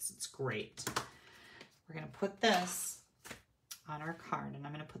gadgets. It's great. We're gonna put this on our card, and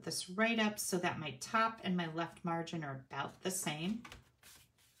I'm gonna put this right up so that my top and my left margin are about the same.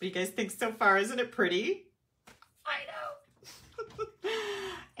 What do you guys think so far? Isn't it pretty? I know.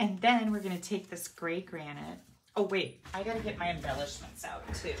 And then we're going to take this gray granite. Oh, wait. I got to get my embellishments out,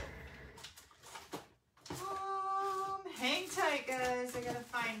 too. Hang tight, guys. I got to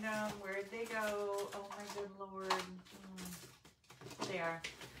find them. Where'd they go? Oh, my good Lord. There they are.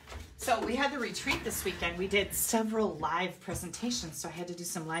 So we had the retreat this weekend. We did several live presentations, so I had to do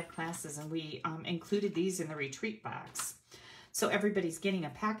some live classes, and we included these in the retreat box. So everybody's getting a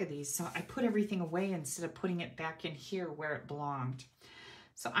pack of these. So I put everything away instead of putting it back in here where it belonged.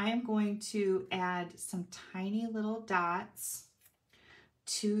 So I am going to add some tiny little dots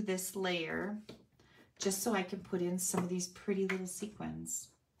to this layer just so I can put in some of these pretty little sequins.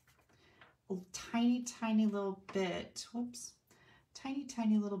 A tiny, tiny little bit, whoops, tiny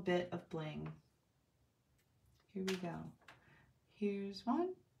little bit of bling. Here we go. Here's one.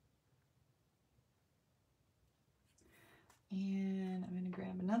 And I'm going to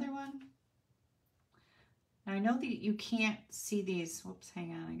grab another one. Now I know that you can't see these. Whoops,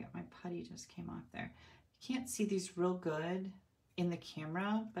 hang on. I got my putty just came off there. You can't see these real good in the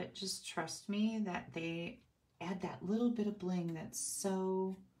camera, but just trust me that they add that little bit of bling that's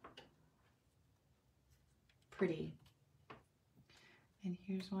so pretty. And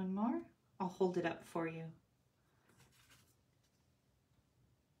here's one more. I'll hold it up for you.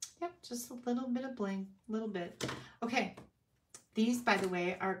 Yep, just a little bit of bling, a little bit. Okay. These, by the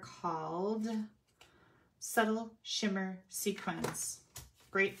way, are called Subtle Shimmer Sequins.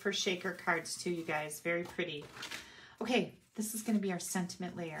 Great for shaker cards too, you guys. Very pretty. Okay, this is going to be our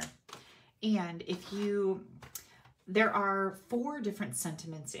sentiment layer. And there are 4 different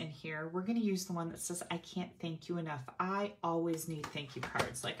sentiments in here. We're going to use the one that says, I can't thank you enough. I always need thank you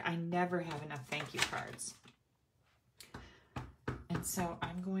cards. Like, I never have enough thank you cards. And so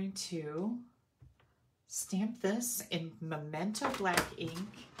I'm going to stamp this in Memento black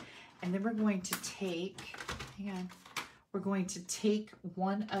ink, and then we're going to take, hang on, we're going to take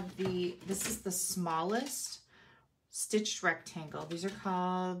one of this is the smallest stitched rectangle. These are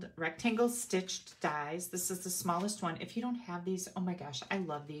called rectangle stitched dies. This is the smallest one. If you don't have these, oh my gosh, I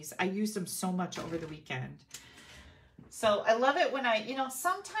love these. I used them so much over the weekend. So I love it when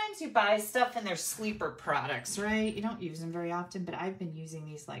sometimes you buy stuff and they're sleeper products, right? You don't use them very often, but I've been using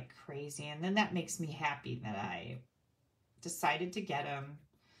these like crazy. And then that makes me happy that I decided to get them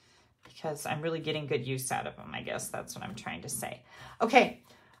because I'm really getting good use out of them. I guess that's what I'm trying to say. Okay,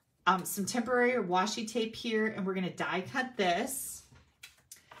 some temporary or washi tape here, and we're going to die cut this.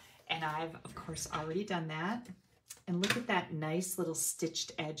 And I've, of course, already done that. And look at that nice little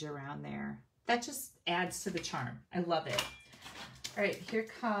stitched edge around there. That just adds to the charm. I love it. All right, here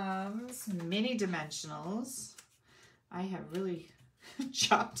comes mini dimensionals. I have really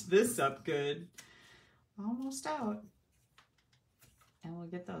chopped this up good. Almost out. And we'll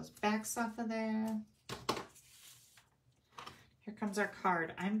get those backs off of there. Here comes our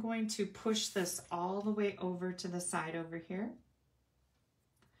card. I'm going to push this all the way over to the side over here.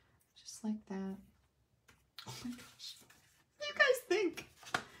 Just like that. Oh my gosh. What do you guys think?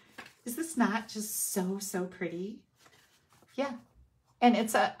 Is this not just so, so pretty? Yeah. And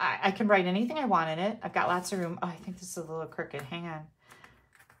it's I can write anything I want in it. I've got lots of room. Oh, I think this is a little crooked. Hang on.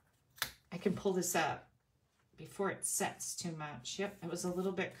 I can pull this up before it sets too much. Yep, it was a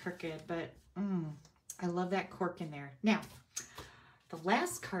little bit crooked, but I love that cork in there. Now, the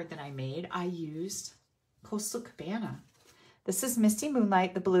last card that I made, I used Coastal Cabana. This is Misty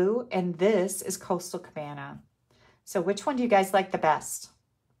Moonlight, the blue, and this is Coastal Cabana. So which one do you guys like the best?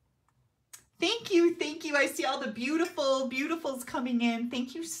 Thank you, thank you. I see all the beautiful, beautifuls coming in.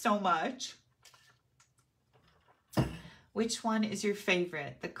 Thank you so much. Which one is your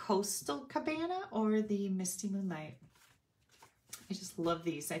favorite? The Coastal Cabana or the Misty Moonlight? I just love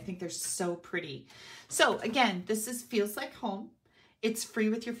these. I think they're so pretty. So again, this is Feels Like Home. It's free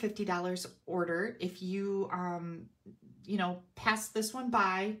with your $50 order. If you, you know, pass this one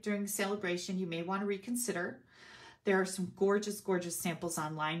by during celebration, you may want to reconsider. There are some gorgeous, gorgeous samples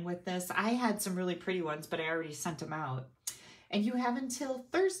online with this. I had some really pretty ones, but I already sent them out. And you have until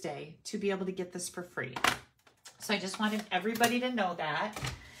Thursday to be able to get this for free. So I just wanted everybody to know that.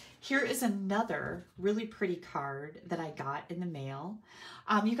 Here is another really pretty card that I got in the mail.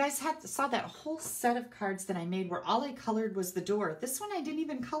 You guys saw that whole set of cards that I made where all I colored was the door. This one I didn't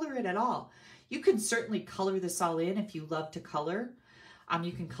even color it at all. You can certainly color this all in if you love to color.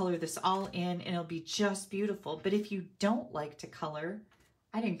 You can color this all in and it'll be just beautiful. But if you don't like to color,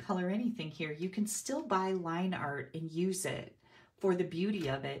 I didn't color anything here. You can still buy line art and use it for the beauty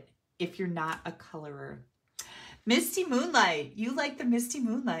of it if you're not a colorer. Misty Moonlight. You like the Misty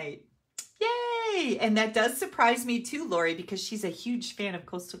Moonlight. Yay! And that does surprise me too, Lori, because she's a huge fan of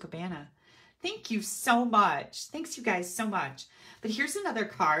Coastal Cabana. Thank you so much. Thanks you guys so much. But here's another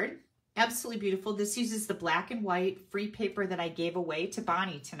card. Absolutely beautiful. This uses the black and white free paper that I gave away to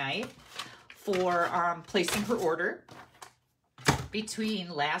Bonnie tonight for placing her order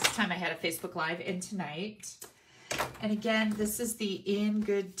between last time I had a Facebook Live and tonight. And again, this is the In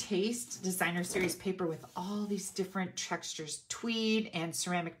Good Taste Designer Series paper with all these different textures, tweed and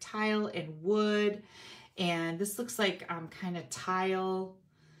ceramic tile and wood. And this looks like kind of tile,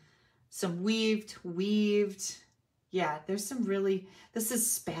 some weaved. Yeah, there's some really, this is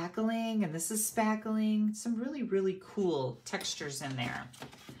spackling and this is spackling. Some really, really cool textures in there.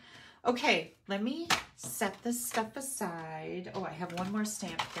 Okay, let me set this stuff aside. Oh, I have one more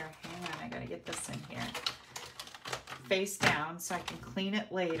stamp here. Hang on, I gotta get this in here. Face down so I can clean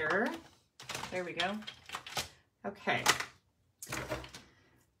it later. There we go. Okay.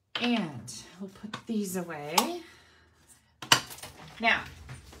 And we'll put these away. Now,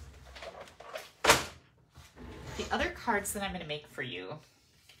 the other cards that I'm going to make for you,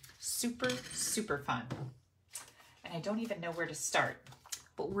 super, super fun. And I don't even know where to start.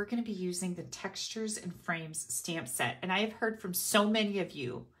 But we're going to be using the Textures and Frames stamp set. And I have heard from so many of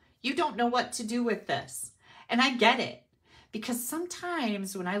you, you don't know what to do with this. And I get it, because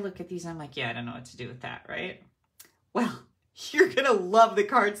sometimes when I look at these, I'm like, yeah, I don't know what to do with that, right? Well, you're going to love the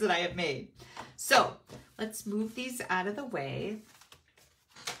cards that I have made. So let's move these out of the way.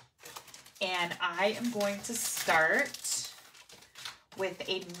 And I am going to start with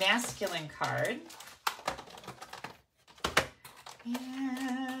a masculine card.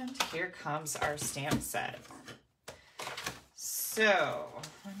 And here comes our stamp set. So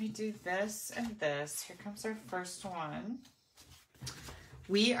let me do this and this. Here comes our first one.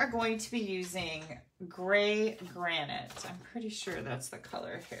 We are going to be using gray granite. I'm pretty sure that's the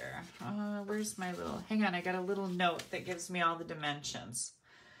color here. Where's my little, hang on, I got a little note that gives me all the dimensions.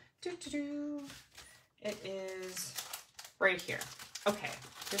 It is right here. Okay,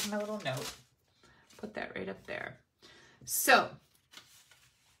 here's my little note. Put that right up there. So,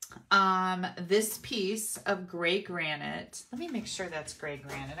 this piece of gray granite, let me make sure that's gray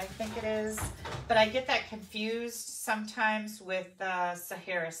granite. I think it is, but I get that confused sometimes with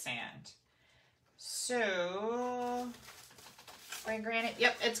Sahara sand. So, gray granite,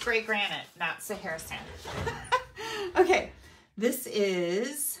 yep, it's gray granite, not Sahara sand. Okay, this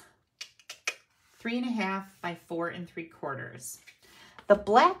is 3.5 by 4 3/4. The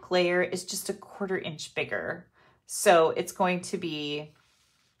black layer is just a 1/4 inch bigger. So it's going to be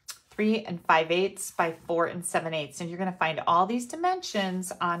 3 5/8 by 4 7/8. And you're going to find all these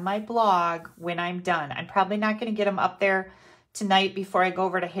dimensions on my blog when I'm done. I'm probably not going to get them up there tonight before I go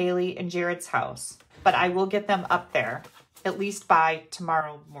over to Haley and Jared's house, but I will get them up there at least by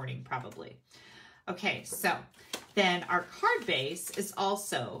tomorrow morning, probably. Okay, so then our card base is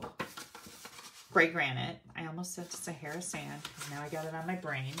also gray granite. I almost said Sahara sand because now I got it on my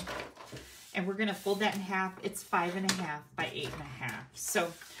brain. And we're going to fold that in half. It's 5.5 by 8.5.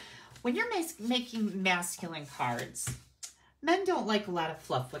 So when you're making masculine cards, men don't like a lot of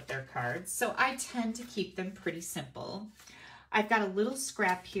fluff with their cards. So I tend to keep them pretty simple. I've got a little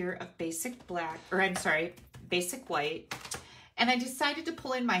scrap here of basic black, or I'm sorry, basic white. And I decided to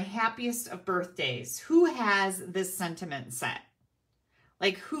pull in my happiest of birthdays. Who has this sentiment set?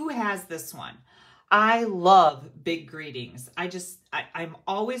 Like, who has this one? I love big greetings. I'm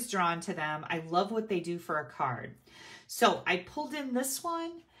always drawn to them. I love what they do for a card. So I pulled in this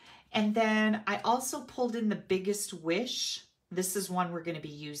one, and then I also pulled in the biggest wish. This is one we're going to be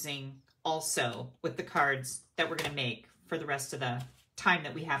using also with the cards that we're going to make for the rest of the time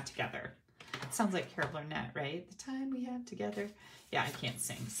that we have together. It sounds like Carol Burnett, right? The time we have together. Yeah, I can't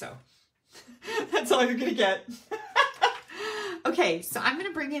sing, so that's all you're going to get. Okay, so I'm going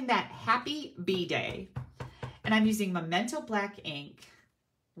to bring in that Happy B-Day, and I'm using Memento Black ink,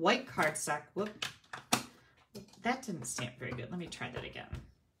 white cardstock. Whoop, that didn't stamp very good. Let me try that again.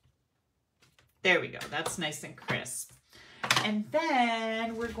 There we go. That's nice and crisp. And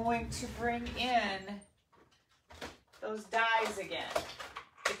then we're going to bring in those dies again,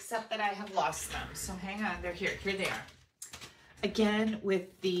 except that I have lost them. So hang on, they're here. Here they are. Again,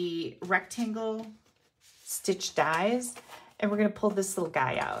 with the rectangle stitch dies, and we're going to pull this little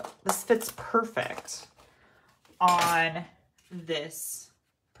guy out. This fits perfect on this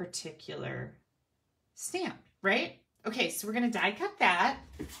particular stamp, right? Okay, so we're going to die cut that.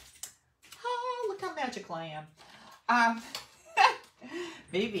 Oh, look how magical I am.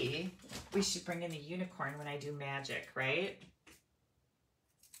 Maybe we should bring in the unicorn when I do magic, right?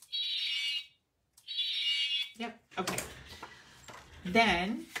 Yep, okay.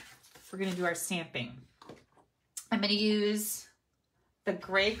 Then we're going to do our stamping. I'm going to use the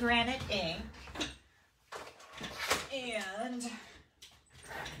gray granite ink and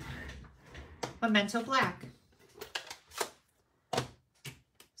Memento Black.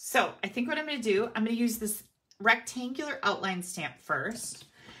 So I think what I'm going to do, I'm going to use this rectangular outline stamp first.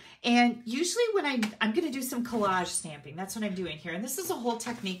 And usually when I'm going to do some collage stamping, that's what I'm doing here. And this is a whole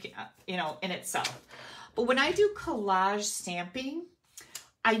technique, you know, in itself. But when I do collage stamping,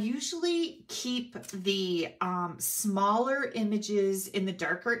 I usually keep the smaller images in the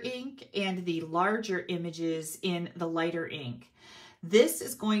darker ink and the larger images in the lighter ink. This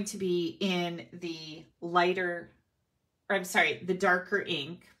is going to be in the the darker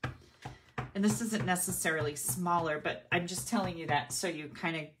ink. And this isn't necessarily smaller, but I'm just telling you that so you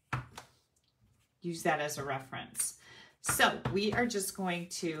kind of use that as a reference. So we are just going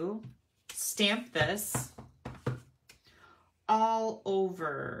to stamp this all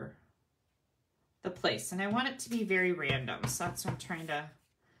over the place. And I want it to be very random. So that's what I'm trying to,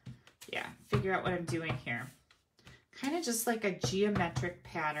 yeah, figure out what I'm doing here. Kind of just like a geometric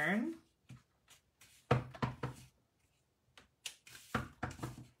pattern.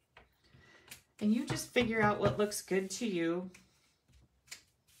 And you just figure out what looks good to you.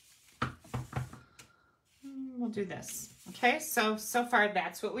 We'll do this. Okay, so far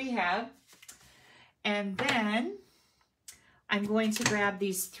that's what we have. And then I'm going to grab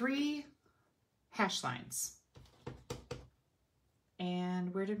these 3 hash lines.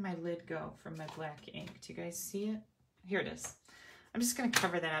 And where did my lid go from my black ink? Do you guys see it? Here it is. I'm just going to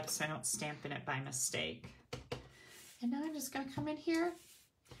cover that up so I don't stamp in it by mistake. And now I'm just going to come in here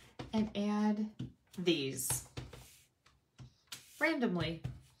and add these randomly.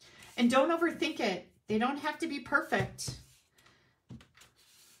 And don't overthink it. They don't have to be perfect.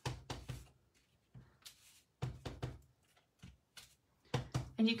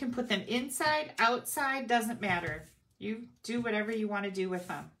 And you can put them inside, outside, doesn't matter. You do whatever you want to do with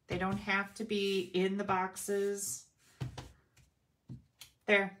them. They don't have to be in the boxes.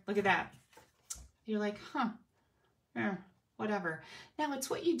 There, look at that. You're like, huh, yeah, whatever. Now it's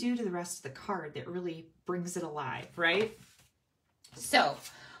what you do to the rest of the card that really brings it alive, right? So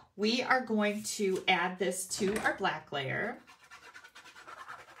we are going to add this to our black layer.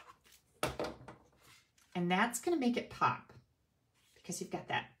 And that's going to make it pop because you've got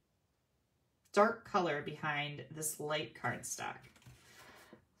that dark color behind this light cardstock.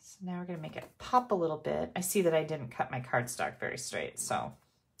 So now we're going to make it pop a little bit. I see that I didn't cut my cardstock very straight, so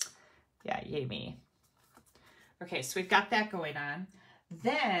yeah, yay me. Okay, so we've got that going on.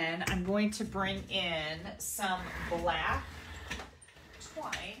 Then I'm going to bring in some black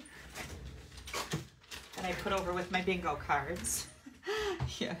twine that I put over with my bingo cards.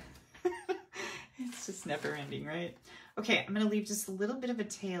 Yeah, it's just never ending, right? Okay, I'm going to leave just a little bit of a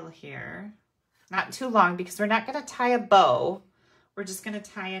tail here. Not too long because we're not going to tie a bow. We're just going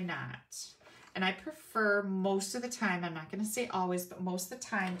to tie a knot. And I prefer most of the time, I'm not going to say always, but most of the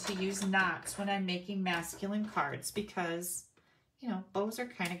time to use knots when I'm making masculine cards because, you know, bows are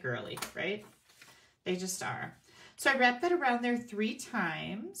kind of girly, right? They just are. So I wrap that around there 3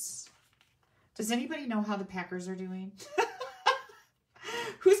 times. Does anybody know how the Packers are doing?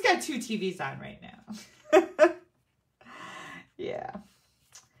 Who's got 2 TVs on right now? Yeah.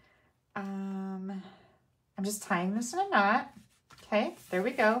 I'm just tying this in a knot. Okay, there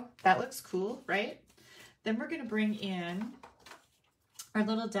we go. That looks cool, right? Then we're going to bring in our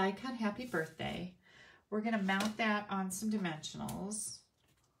little die cut happy birthday. We're going to mount that on some dimensionals.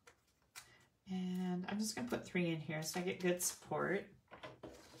 And I'm just going to put 3 in here so I get good support.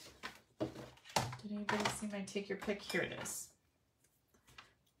 Did anybody see my take your pick? Here it is.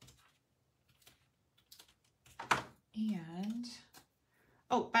 And,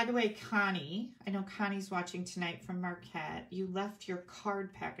 oh, by the way, Connie, I know Connie's watching tonight from Marquette. You left your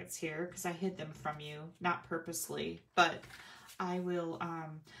card packets here because I hid them from you, not purposely, but I will,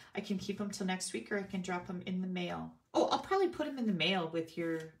 I can keep them till next week, or I can drop them in the mail. Oh, I'll probably put them in the mail with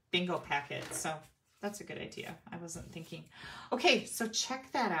your bingo packet. So that's a good idea. I wasn't thinking. Okay, so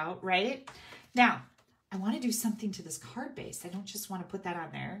check that out, right? Now, I want to do something to this card base. I don't just want to put that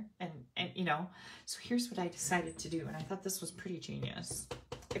on there and you know, so here's what I decided to do. And I thought this was pretty genius,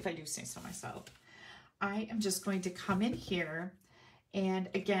 if I do say so myself. I am just going to come in here, and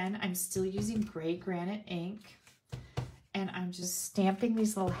again, I'm still using gray granite ink, and I'm just stamping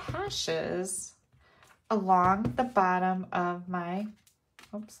these little hashes along the bottom of my,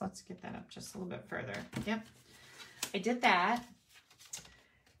 oops, let's get that up just a little bit further. Yep, I did that.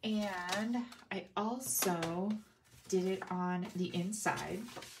 And I also did it on the inside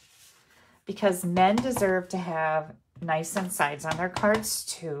because men deserve to have nice insides on their cards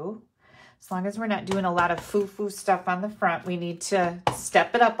too. As long as we're not doing a lot of foo-foo stuff on the front, we need to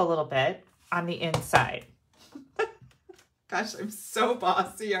step it up a little bit on the inside. Gosh, I'm so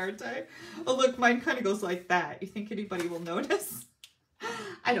bossy, aren't I? Oh, look, mine kind of goes like that. You think anybody will notice?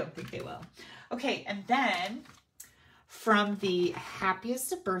 I don't think they will. Okay, and then from the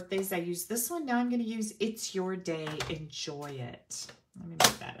happiest of birthdays, I use this one. Now I'm going to use It's Your Day, Enjoy It. Let me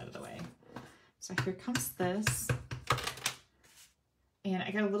move that out of the way. So here comes this. And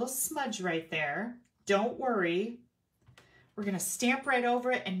I got a little smudge right there. Don't worry. We're going to stamp right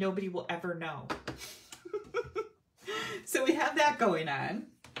over it and nobody will ever know. So we have that going on.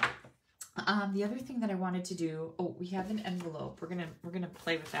 The other thing that I wanted to do, oh, we have an envelope. We're gonna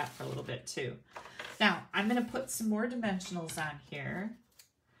play with that for a little bit too. Now, I'm gonna put some more dimensionals on here,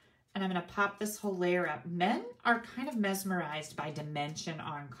 and I'm gonna pop this whole layer up. Men are kind of mesmerized by dimension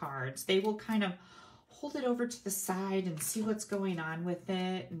on cards. They will kind of hold it over to the side and see what's going on with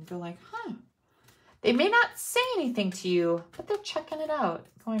it and go like, huh. They may not say anything to you, but they're checking it out,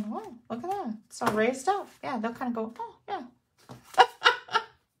 going, whoa, look at that. It's all raised up. Yeah, they'll kind of go, oh, yeah.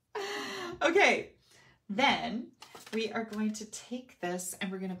 Okay, then we are going to take this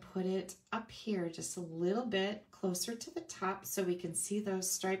and we're going to put it up here just a little bit closer to the top so we can see those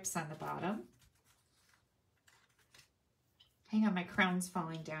stripes on the bottom. Hang on, my crown's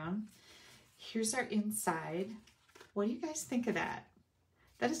falling down. Here's our inside. What do you guys think of that?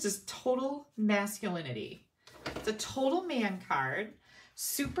 That is just total masculinity. It's a total man card.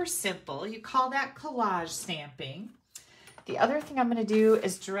 Super simple. You call that collage stamping. The other thing I'm going to do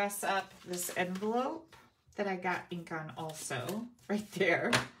is dress up this envelope that I got ink on also, right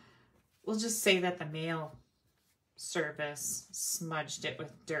there. We'll just say that the mail service smudged it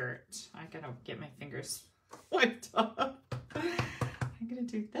with dirt. I gotta get my fingers wiped off. I'm going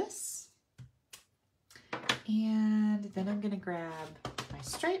to do this. And then I'm going to grab my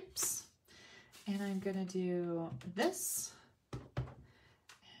stripes. And I'm going to do this,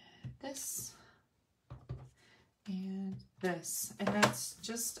 this, and this. And that's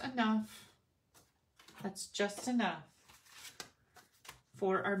just enough. That's just enough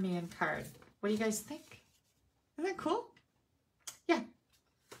for our man card. What do you guys think? Isn't that cool? Yeah.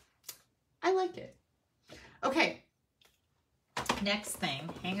 I like it. Okay. Next thing.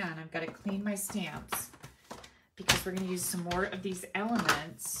 Hang on. I've got to clean my stamps because we're going to use some more of these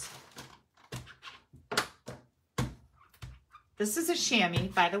elements. This is a chamois,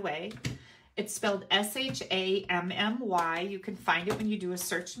 by the way. It's spelled S-H-A-M-M-Y. You can find it when you do a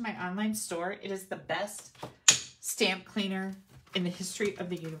search in my online store. It is the best stamp cleaner in the history of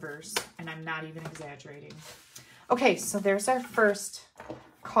the universe, and I'm not even exaggerating. Okay, so there's our first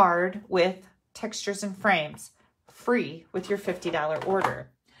card with textures and frames, free with your $50 order.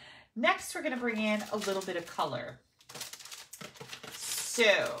 Next, we're going to bring in a little bit of color.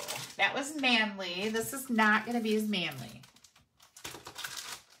 So that was manly. This is not going to be as manly.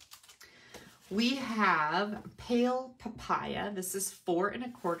 We have Pale Papaya. This is 4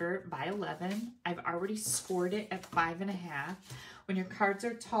 1/4 by 11. I've already scored it at 5 1/2. When your cards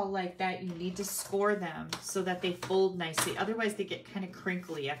are tall like that, you need to score them so that they fold nicely. Otherwise, they get kind of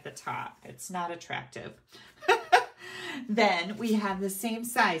crinkly at the top. It's not attractive. Then we have the same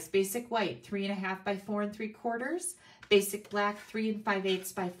size, basic white, 3 1/2 by 4 3/4. Basic black, 3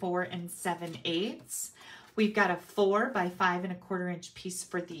 5/8 by 4 7/8. We've got a 4 by 5 1/4 inch piece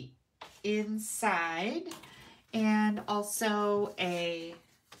for the inside, and also a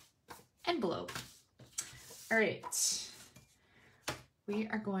envelope. All right. We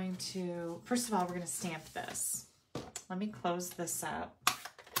are going to, first of all, we're going to stamp this. Let me close this up.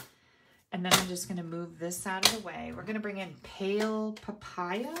 And then I'm just going to move this out of the way. We're going to bring in Pale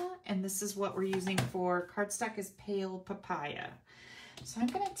Papaya, and this is what we're using for cardstock is Pale Papaya. So I'm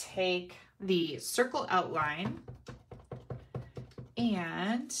going to take the circle outline,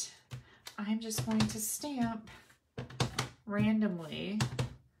 and I'm just going to stamp randomly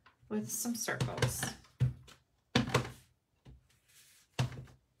with some circles.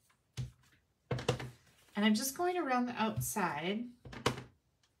 And I'm just going around the outside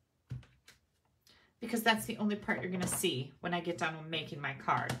because that's the only part you're going to see when I get done with making my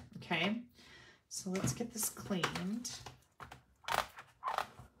card, okay? So let's get this cleaned.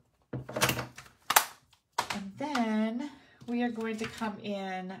 And then we are going to come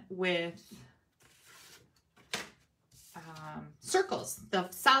in with circles, the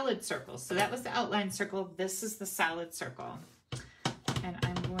solid circles. So that was the outline circle. This is the solid circle. And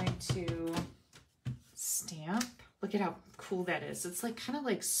I'm going to stamp. Look at how cool that is. It's like kind of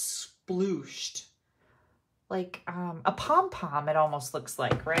like splooshed. Like a pom-pom it almost looks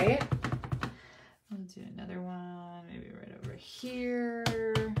like, right? I'll do another one, maybe right over here.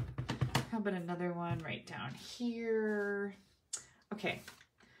 How about another one right down here? Okay,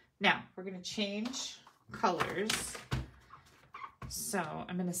 now we're gonna change colors. So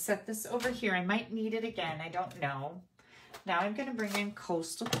I'm gonna set this over here. I might need it again, I don't know. Now I'm gonna bring in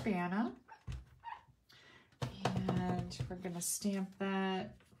Coastal Cabana. And we're gonna stamp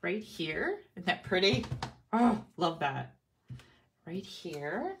that right here. Isn't that pretty? Oh, love that. Right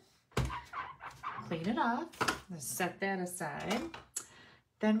here. Clean it off. Let's set that aside.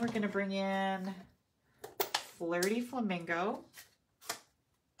 Then we're gonna bring in Flirty Flamingo.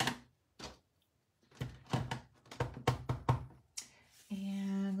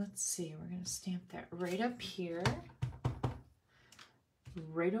 And let's see, we're gonna stamp that right up here.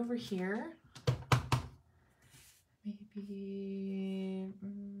 Right over here. Maybe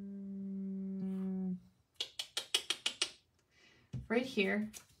right here.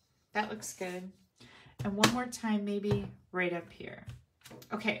 That looks good. And one more time, maybe right up here.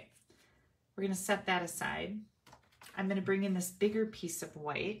 Okay, we're gonna set that aside. I'm gonna bring in this bigger piece of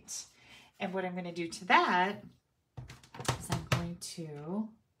white. And what I'm gonna do to that is I'm going to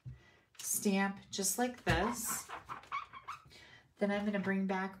stamp just like this. Then I'm gonna bring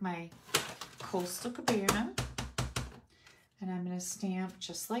back my Coastal Cabana. And I'm gonna stamp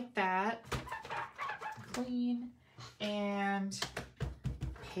just like that. Clean. And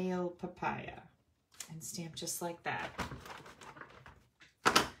Pale Papaya. And stamp just like that.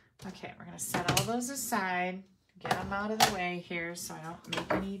 Okay, we're gonna set all those aside, get them out of the way here so I don't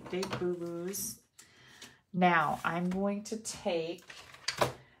make any big boo-boos. Now, I'm going to take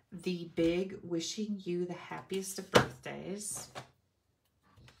the big Wishing You the Happiest of Birthdays.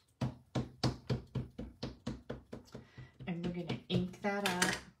 And we're gonna ink that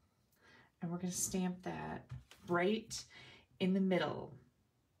up, and we're gonna stamp that right in the middle.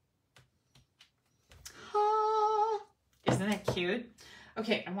 Isn't that cute?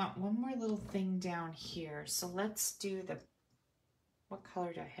 Okay, I want one more little thing down here. So let's do the, what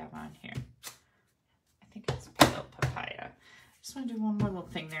color do I have on here? I think it's Pale Papaya. Just want to do one more little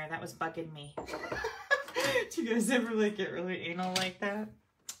thing there. That was bugging me. Do you guys ever like get really anal like that?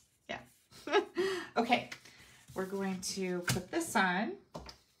 Yeah. Okay, we're going to put this on.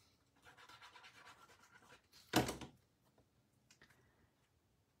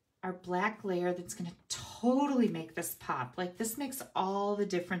 Our black layer that's going to totally make this pop. Like, this makes all the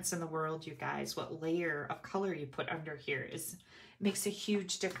difference in the world, you guys. What layer of color you put under here makes a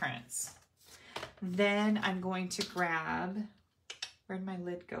huge difference. Then I'm going to grab, where'd my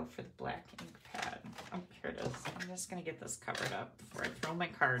lid go for the black ink pad? Oh, here it is. I'm just going to get this covered up before I throw my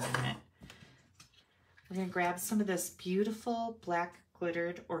card in it. We're going to grab some of this beautiful black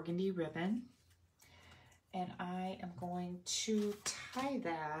glittered organdy ribbon. And I am going to tie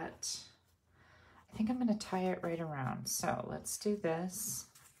that. I think I'm going to tie it right around. So let's do this.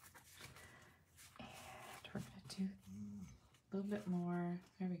 And we're going to do a little bit more.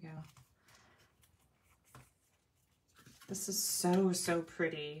 There we go. This is so, so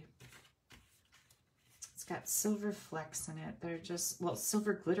pretty. It's got silver flecks in it. They're just, well,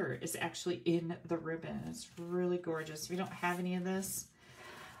 silver glitter is actually in the ribbon. It's really gorgeous. If you don't have any of this,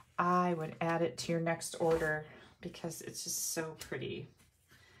 I would add it to your next order because it's just so pretty.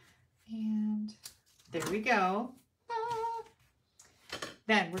 And there we go.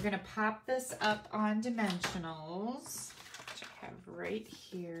 Then we're going to pop this up on dimensionals, which I have right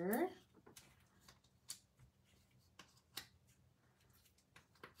here.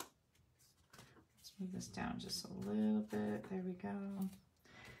 Let's move this down just a little bit. There we go.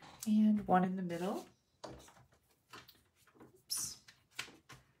 And one in the middle. Oops.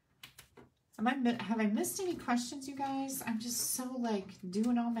 Have I missed any questions, you guys? I'm just so like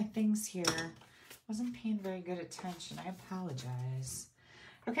doing all my things here. Wasn't paying very good attention. I apologize.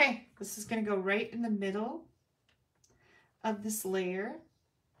 Okay, this is going to go right in the middle of this layer.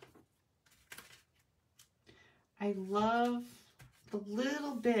 I love the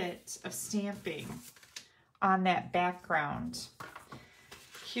little bit of stamping on that background.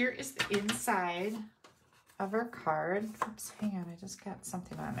 Here is the inside of our card. Oops, hang on, I just got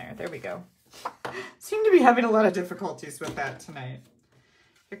something on there. There we go. Seem to be having a lot of difficulties with that tonight.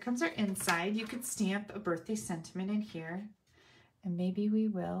 Here comes our inside. You could stamp a birthday sentiment in here. And maybe we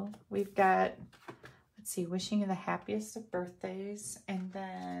will. We've got, let's see, wishing you the happiest of birthdays. And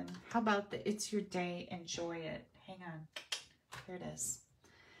then how about the it's your day, enjoy it. Hang on. Here it is.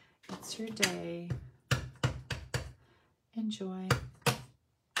 It's your day. Enjoy.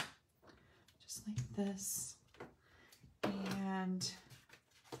 Just like this. And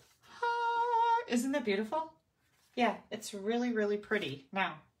isn't that beautiful? Yeah, it's really, really pretty.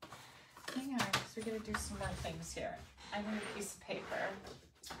 Now, hang on, because we're going to do some more things here. I need a piece of paper.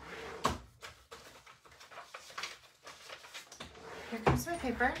 Here comes my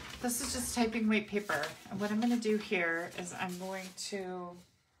paper. This is just typing weight paper. And what I'm going to do here is I'm going to,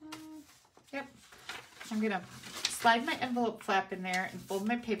 I'm going to slide my envelope flap in there and fold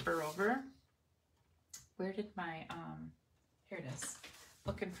my paper over. Where did my, here it is.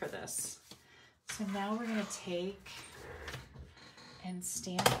 Looking for this. So now we're going to take and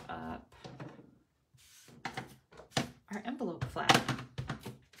stamp up our envelope flap.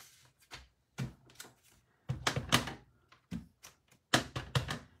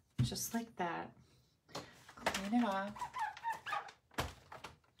 Just like that. Clean it off.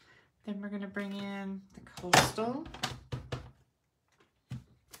 Then we're going to bring in the coastal.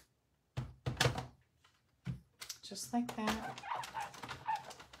 Just like that.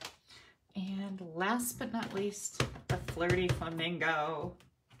 And last but not least, the flirty flamingo.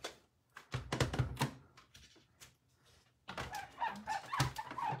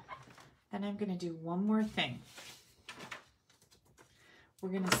 Then I'm going to do one more thing. We're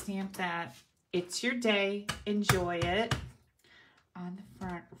going to stamp that it's your day, enjoy it on the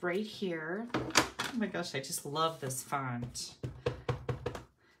front right here. Oh my gosh, I just love this font.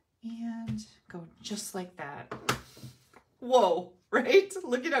 And go just like that. Whoa, right?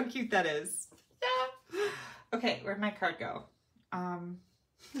 Look at how cute that is. Yeah. Okay, where'd my card go?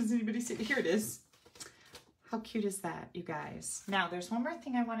 Does anybody see it? Here it is. How cute is that, you guys? Now, there's one more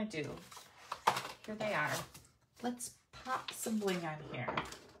thing I want to do. Here they are. Let's pop some bling on here.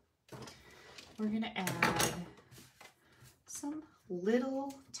 We're going to add some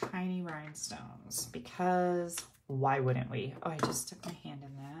little tiny rhinestones because why wouldn't we? Oh, I just stuck my hand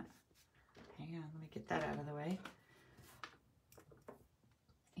in that. Hang on, let me get that out of the way.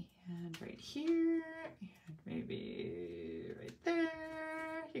 And right here, and maybe right there.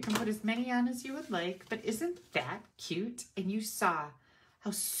 You can put as many on as you would like, but isn't that cute? And you saw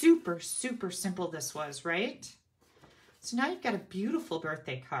how super, super simple this was, right? So now you've got a beautiful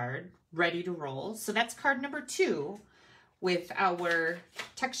birthday card ready to roll. So that's card number 2 with our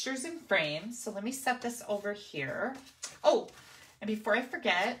textures and frames. So let me set this over here. Oh, and before I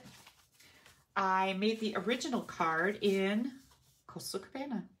forget, I made the original card in Coastal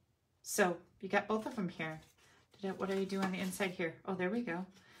Cabana. So you got both of them here. What do I do on the inside here? Oh, there we go.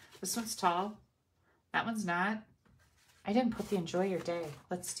 This one's tall. That one's not. I didn't put the enjoy your day.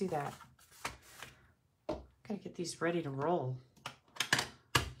 Let's do that. Gotta get these ready to roll.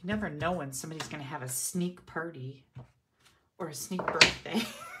 You never know when somebody's gonna have a sneak party or a sneak birthday.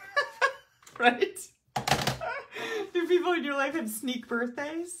 Right? Do people in your life have sneak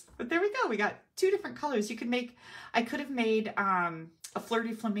birthdays? But there we go. We got 2 different colors. You could make, I could have made a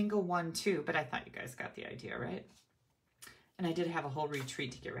flirty flamingo one too, but I thought you guys got the idea, right? And I did have a whole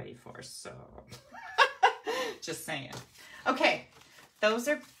retreat to get ready for, so just saying. Okay, those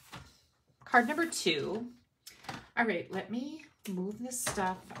are card number 2. All right, let me move this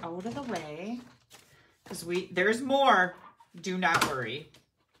stuff out of the way because there's more. Do not worry.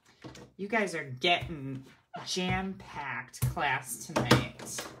 You guys are getting jam-packed class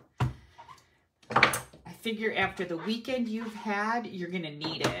tonight. I figure after the weekend you've had, you're going to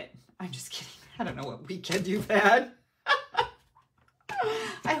need it. I'm just kidding. I don't know what weekend you've had.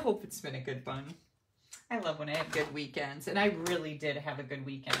 I hope it's been a good one. I love when I have good weekends, and I really did have a good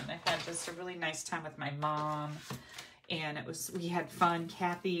weekend. I had just a really nice time with my mom, and we had fun.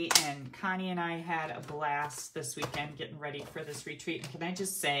 Kathy and Connie and I had a blast this weekend getting ready for this retreat. And can I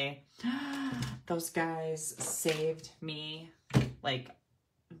just say, those guys saved me. Like,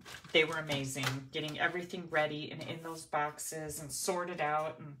 they were amazing, getting everything ready and in those boxes and sorted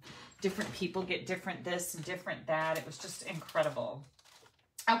out, and different people get different this and different that. It was just incredible.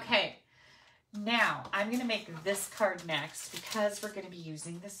 Okay. Now, I'm going to make this card next because we're going to be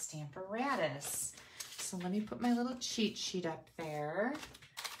using the Stamparatus. So let me put my little cheat sheet up there.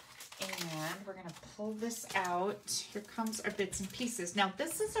 And we're going to pull this out. Here comes our bits and pieces. Now,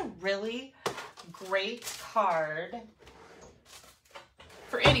 this is a really great card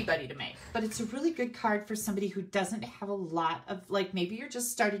for anybody to make. But it's a really good card for somebody who doesn't have a lot of, like, maybe you're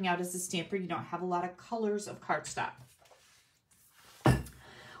just starting out as a stamper. You don't have a lot of colors of cardstock.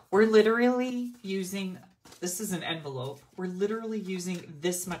 We're literally using, this is an envelope. We're literally using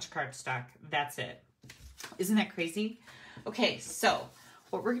this much cardstock. That's it. Isn't that crazy? Okay, so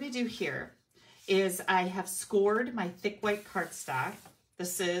what we're going to do here is I have scored my thick white cardstock.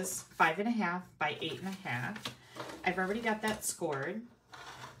 This is 5.5 by 8.5. I've already got that scored.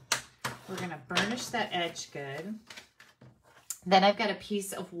 We're going to burnish that edge good. Then I've got a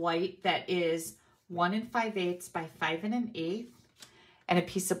piece of white that is 1 5/8 by 5 1/8. And a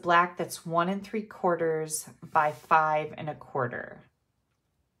piece of black that's 1 3/4 by 5 1/4.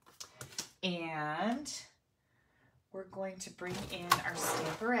 And we're going to bring in our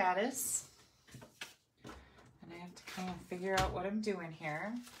Stamparatus. And I have to kind of figure out what I'm doing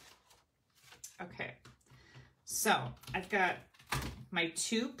here. Okay, so I've got my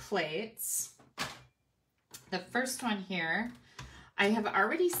 2 plates. The first one here, I have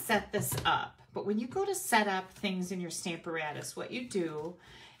already set this up. But when you go to set up things in your Stamparatus, what you do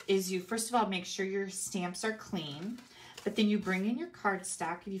is you, first of all, make sure your stamps are clean, but then you bring in your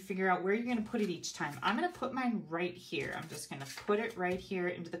cardstock and you figure out where you're going to put it each time. I'm going to put mine right here. I'm just going to put it right here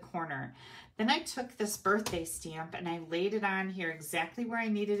into the corner. Then I took this birthday stamp and I laid it on here exactly where I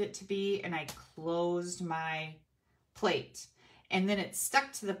needed it to be, and I closed my plate. And then it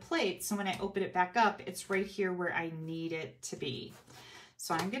stuck to the plate, so when I open it back up, it's right here where I need it to be.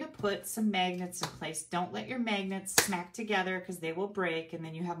 So I'm going to put some magnets in place. Don't let your magnets smack together because they will break, and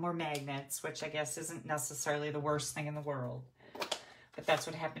then you have more magnets, which I guess isn't necessarily the worst thing in the world. But that's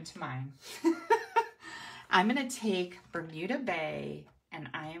what happened to mine. I'm going to take Bermuda Bay, and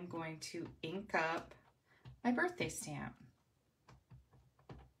I am going to ink up my birthday stamp.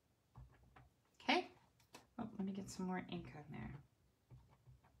 Okay. Oh, let me get some more ink on there.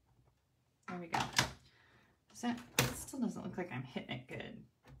 There we go. It still doesn't look like I'm hitting it good.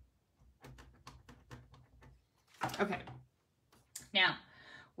 Okay, now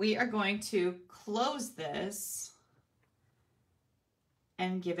we are going to close this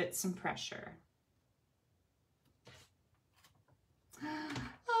and give it some pressure.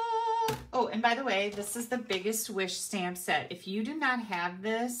 Oh, and by the way, this is the Biggest Wish stamp set. If you do not have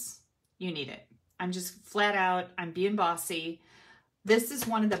this, you need it. I'm just flat out, I'm being bossy. This is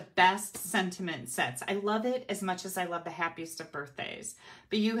one of the best sentiment sets. I love it as much as I love the Happiest of Birthdays.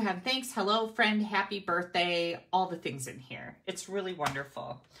 But you have thanks, hello, friend, happy birthday, all the things in here. It's really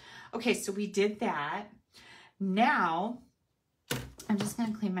wonderful. Okay, so we did that. Now, I'm just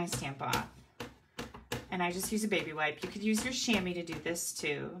going to clean my stamp off. And I just use a baby wipe. You could use your chamois to do this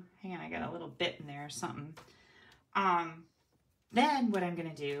too. Hang on, I got a little bit in there or something. Then what I'm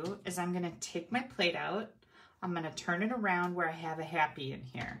going to do is I'm going to take my plate out. I'm going to turn it around where I have a happy in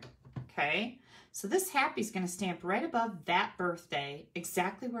here, okay? So this happy is going to stamp right above that birthday,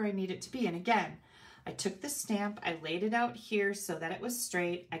 exactly where I need it to be. And again, I took the stamp, I laid it out here so that it was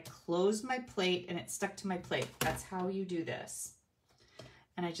straight, I closed my plate, and it stuck to my plate. That's how you do this.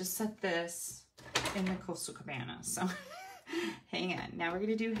 And I just set this in the Coastal Cabana, so hang on. Now we're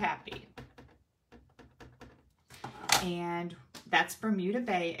going to do happy. And that's Bermuda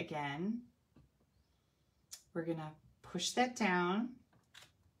Bay again. We're going to push that down.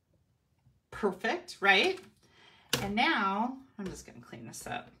 Perfect, right? And now, I'm just going to clean this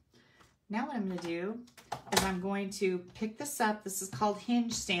up. Now what I'm going to do is I'm going to pick this up. This is called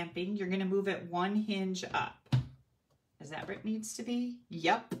hinge stamping. You're going to move it 1 hinge up. Is that where it needs to be?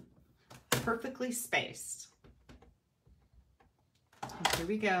 Yep. Perfectly spaced. And here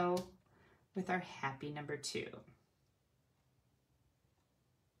we go with our happy number 2.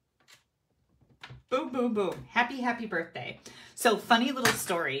 Boom, boom, boom. Happy, happy birthday. So funny little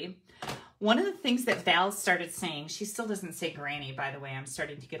story. One of the things that Val started saying, she still doesn't say granny, by the way. I'm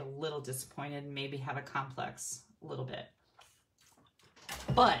starting to get a little disappointed and maybe have a complex a little bit.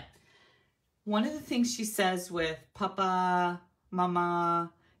 But one of the things she says with Papa,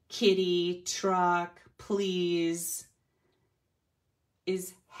 Mama, Kitty, Truck, Please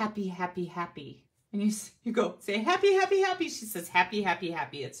is happy, happy, happy. And you go, say happy, happy, happy. She says happy, happy,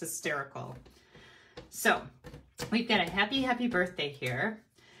 happy. It's hysterical. So we've got a happy, happy birthday here.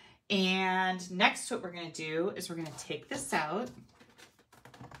 And next what we're going to do is we're going to take this out.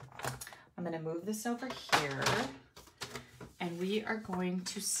 I'm going to move this over here. And we are going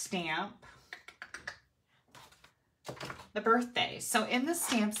to stamp the birthday. So in the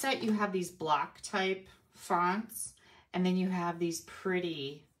stamp set, you have these block type fonts. And then you have these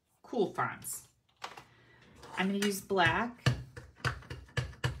pretty cool fonts. I'm going to use black.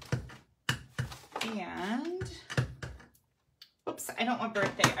 And, whoops, I don't want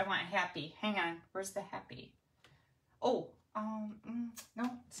birthday. I want happy. Hang on. Where's the happy? Oh, no,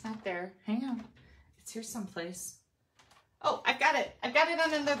 it's not there. Hang on. It's here someplace. Oh, I've got it. I've got it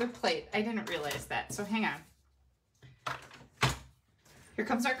on another plate. I didn't realize that. So hang on. Here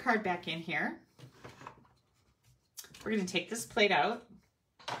comes our card back in here. We're going to take this plate out.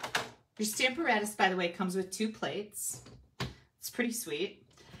 Your Stamparatus, by the way, comes with 2 plates. It's pretty sweet.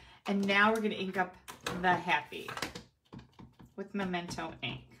 And now we're going to ink up the happy with Memento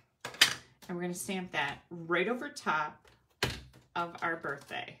ink. And we're going to stamp that right over top of our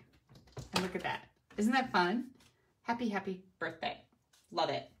birthday. And look at that. Isn't that fun? Happy, happy birthday. Love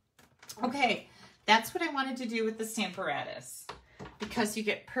it. Okay, that's what I wanted to do with the Stamparatus, because you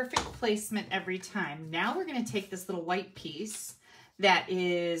get perfect placement every time. Now we're going to take this little white piece that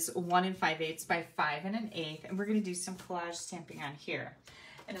is 1 5/8 by 5 1/8, and we're going to do some collage stamping on here.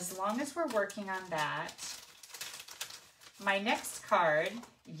 And as long as we're working on that, my next card,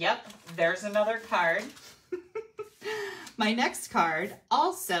 yep, there's another card. My next card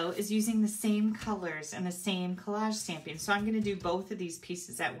also is using the same colors and the same collage stamping. So I'm going to do both of these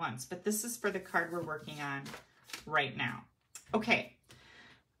pieces at once, but this is for the card we're working on right now. Okay,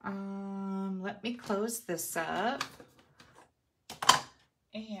 let me close this up.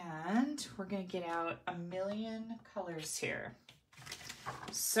 And we're going to get out a million colors here.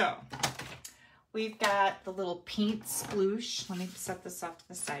 So we've got the little paint sploosh. Let me set this off to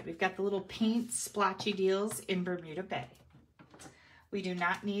the side. We've got the little paint splotchy deals in Bermuda Bay. We do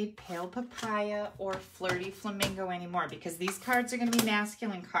not need Pale Papaya or Flirty Flamingo anymore because these cards are going to be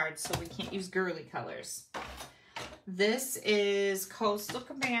masculine cards, so we can't use girly colors. This is Coastal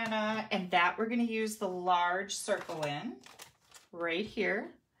Cabana, and that we're going to use the large circle in right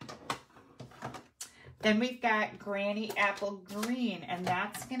here. Then we've got Granny Apple Green, and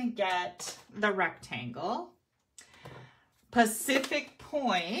that's going to get the rectangle. Pacific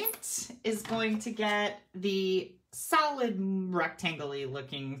Point is going to get the solid rectangle-y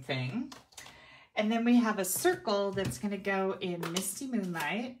looking thing. And then we have a circle that's going to go in Misty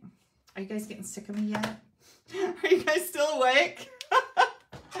Moonlight. Are you guys getting sick of me yet? Are you guys still awake?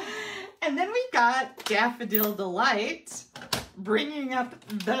 And then we got Daffodil Delight, bringing up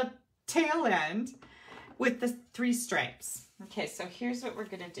the tail end with the 3 stripes. Okay, so here's what we're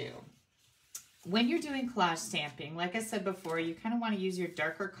going to do. When you're doing collage stamping, like I said before, you kind of want to use your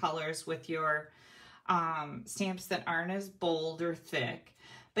darker colors with your stamps that aren't as bold or thick,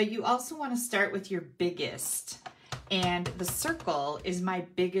 but you also want to start with your biggest, and the circle is my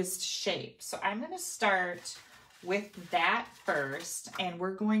biggest shape. So I'm going to start with that first, and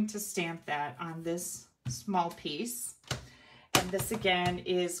we're going to stamp that on this small piece. And this again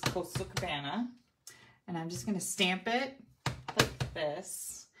is Coastal Cabana, and I'm just going to stamp it like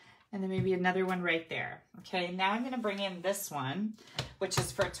this, and then maybe another one right there. Okay, now I'm going to bring in this one, which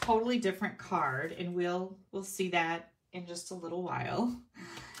is for a totally different card, and we'll see that in just a little while.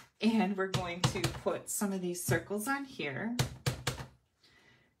 And we're going to put some of these circles on here,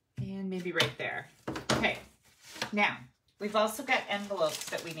 and maybe right there. Okay, now we've also got envelopes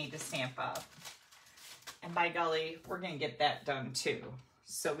that we need to stamp up, and by golly, we're going to get that done too,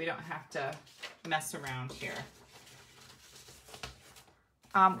 so we don't have to mess around here.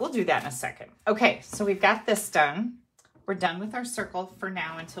 We'll do that in a second. Okay, so we've got this done. We're done with our circle for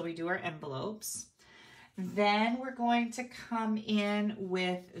now until we do our envelopes. Then we're going to come in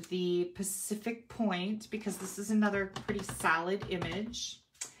with the Pacific Point, because this is another pretty solid image.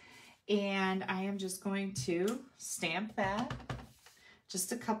 And I am just going to stamp that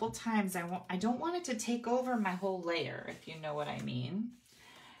just a couple times. I don't want it to take over my whole layer, if you know what I mean.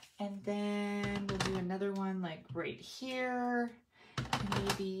 And then we'll do another one like right here.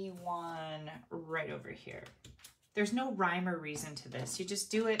 Maybe one right over here. There's no rhyme or reason to this. You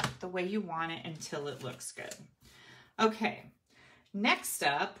just do it the way you want it until it looks good. Okay, next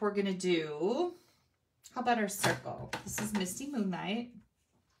up we're gonna do, how about our circle? This is Misty Moonlight.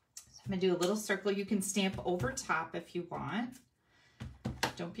 So I'm gonna do a little circle. You can stamp over top if you want.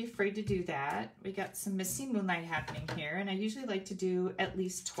 Don't be afraid to do that. We got some missing moonlight happening here, and I usually like to do at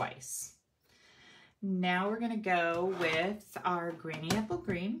least twice. Now we're gonna go with our granny apple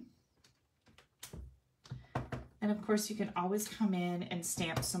green. And of course you can always come in and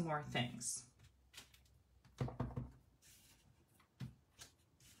stamp some more things.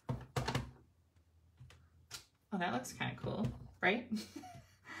 Oh, that looks kind of cool, right?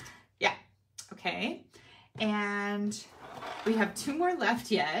 Yeah, okay. And we have 2 more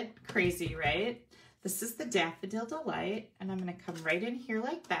left yet. Crazy, right? This is the Daffodil Delight, and I'm gonna come right in here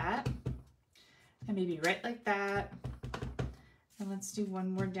like that. And maybe right like that. And let's do one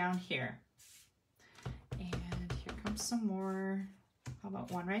more down here. And here comes some more. How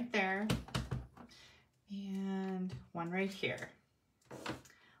about one right there? And one right here.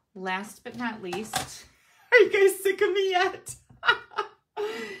 Last but not least, are you guys sick of me yet?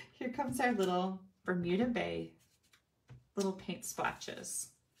 Here comes our little Bermuda Bay little paint splotches.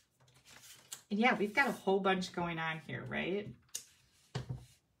 And yeah, we've got a whole bunch going on here, right?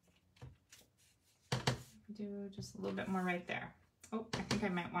 Do just a little bit more right there. Oh, I think I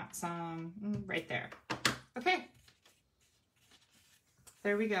might want some right there. Okay.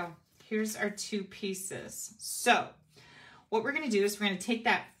 There we go. Here's our 2 pieces. So what we're going to do is we're going to take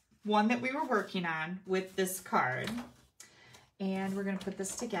that one that we were working on with this card, and we're going to put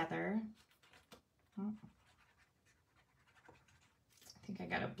this together. Oh. I think I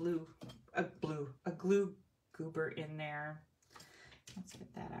got a glue goober in there. Let's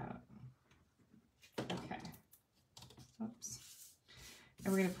get that out. Okay. Oops.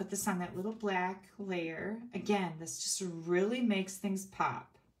 And we're going to put this on that little black layer. Again, this just really makes things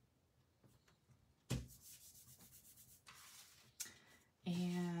pop.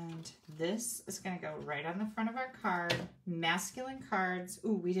 And this is going to go right on the front of our card. Masculine cards.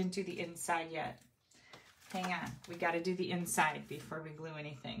 Ooh, we didn't do the inside yet. Hang on. We got to do the inside before we glue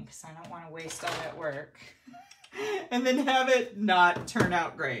anything, because I don't want to waste all that work and then have it not turn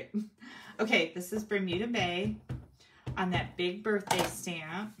out great. Okay, this is Bermuda Bay on that big birthday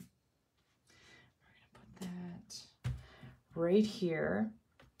stamp. We're going to put that right here.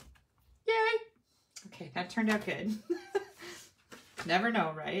 Yay! Okay, that turned out good. Never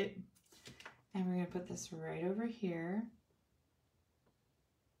know, right? And we're going to put this right over here.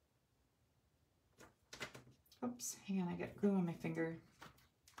 Oops, hang on, I got glue on my finger.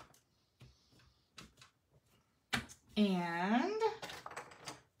 And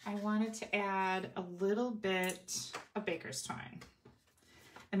I wanted to add a little bit of baker's twine.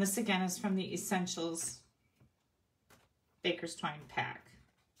 And this again is from the Essentials baker's twine pack.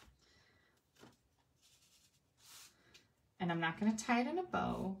 And I'm not going to tie it in a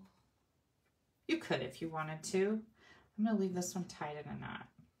bow. You could if you wanted to. I'm going to leave this one tied in a knot.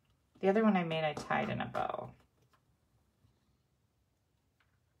 The other one I made, I tied in a bow.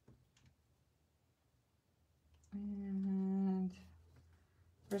 And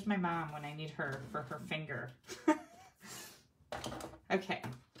where's my mom when I need her for her finger? Okay.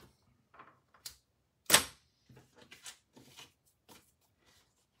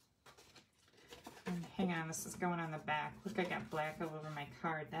 And hang on, this is going on the back. Look, I got black all over my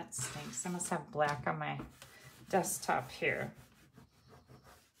card. That stinks. I must have black on my desktop here.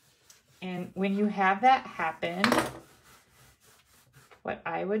 And when you have that happen, what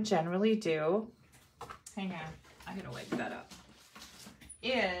I would generally do, hang on, I'm gonna wipe that up,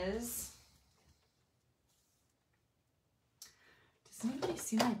 is, does anybody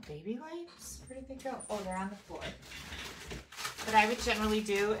see my baby wipes? Where did they go? Oh, they're on the floor. What I would generally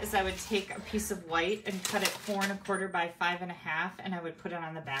do is I would take a piece of white and cut it 4 1/4 by 5 1/2, and I would put it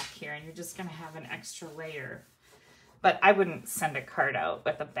on the back here, and you're just gonna have an extra layer. But I wouldn't send a card out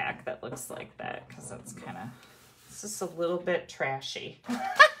with a back that looks like that, because it's kind of, it's just a little bit trashy.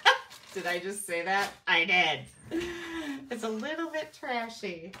 Did I just say that? I did. It's a little bit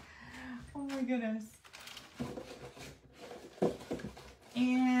trashy. Oh my goodness.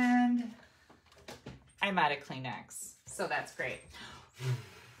 And I'm out of Kleenex, so that's great.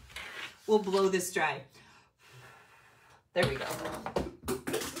 We'll blow this dry. There we go.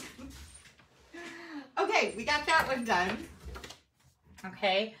 Okay, we got that one done.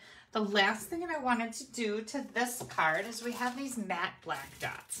 Okay, the last thing that I wanted to do to this card is we have these matte black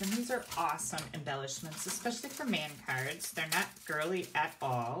dots, and these are awesome embellishments, especially for man cards. They're not girly at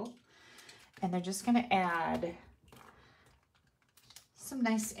all, and they're just going to add some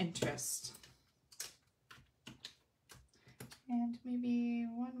nice interest. And maybe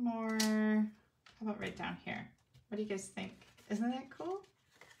one more. How about right down here? What do you guys think? Isn't that cool?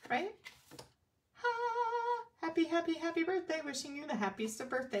 Right? happy, happy, happy birthday. Wishing you the happiest of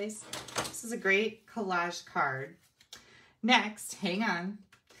birthdays. This is a great collage card. Next, hang on.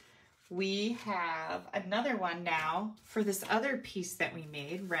 We have another one now for this other piece that we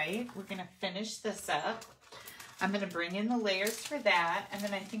made, right? We're going to finish this up. I'm going to bring in the layers for that. And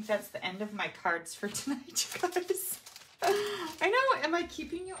then I think that's the end of my cards for tonight, you guys. I know, am I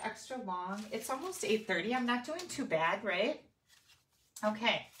keeping you extra long? It's almost 8:30. I'm not doing too bad, right?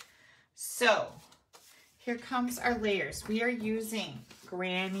 Okay, so here comes our layers. We are using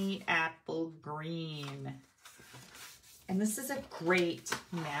Granny Apple Green. And this is a great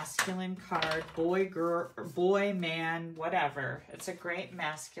masculine card, boy, girl, boy, man, whatever. It's a great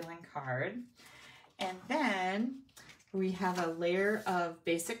masculine card. And then we have a layer of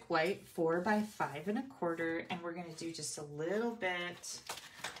basic white, 4 by 5 1/4, and we're gonna do just a little bit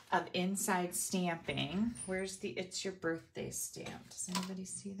of inside stamping. Where's the It's Your Birthday stamp? Does anybody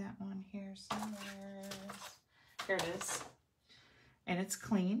see that one here somewhere? Here it is. And it's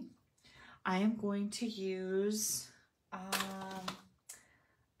clean. I am going to use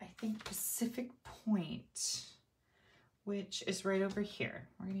I think Pacific Point, which is right over here.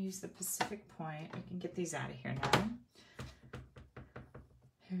 We're going to use the Pacific Point. I can get these out of here now.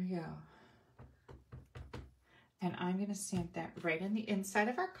 Here we go. And I'm going to stamp that right in the inside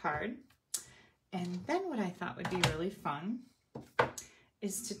of our card. And then what I thought would be really fun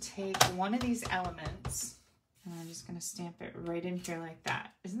is to take one of these elements, and I'm just going to stamp it right in here like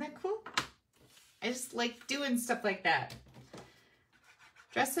that. Isn't that cool? I just like doing stuff like that.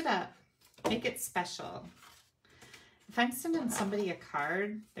 Dress it up. Make it special. If I'm sending somebody a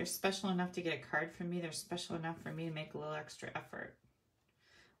card, they're special enough to get a card from me. They're special enough for me to make a little extra effort.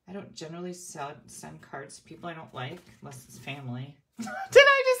 I don't generally send cards to people I don't like, unless it's family. Did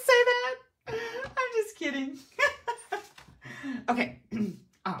I just say that? I'm just kidding. Okay.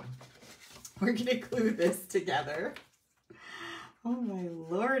 We're going to glue this together. Oh my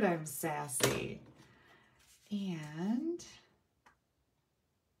Lord, I'm sassy. And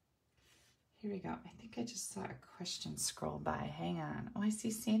here we go. I think I just saw a question scroll by. Hang on. Oh, I see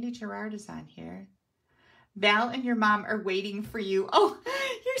Sandy Gerard is on here. Val and your mom are waiting for you. Oh,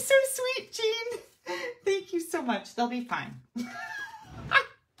 you're so sweet, Jean. Thank you so much. They'll be fine.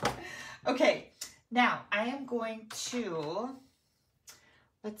 Okay, now I am going to,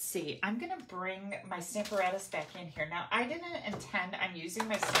 let's see, I'm going to bring my Stamparatus back in here. Now, I didn't intend on using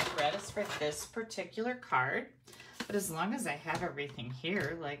my Stamparatus for this particular card, but as long as I have everything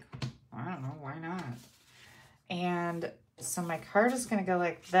here, like, I don't know, why not? And so my card is going to go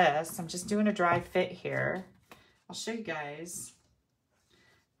like this. I'm just doing a dry fit here. I'll show you guys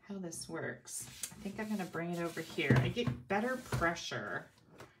how this works. I think I'm going to bring it over here. I get better pressure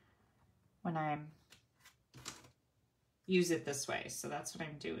when I'm use it this way. So that's what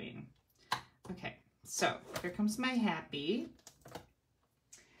I'm doing. Okay, so here comes my happy.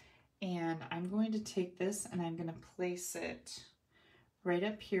 And I'm going to take this and I'm going to place it right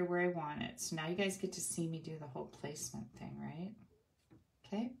up here where I want it. So now you guys get to see me do the whole placement thing, right?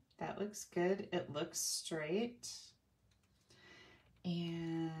 Okay, that looks good. It looks straight.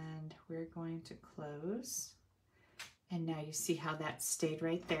 And we're going to close. And now you see how that stayed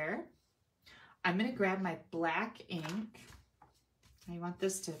right there. I'm going to grab my black ink. I want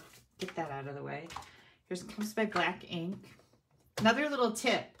this to get that out of the way. Here comes my black ink. Another little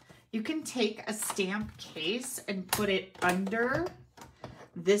tip. You can take a stamp case and put it under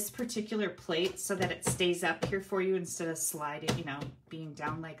this particular plate so that it stays up here for you instead of sliding, you know, being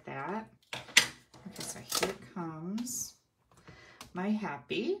down like that. Okay, so here comes my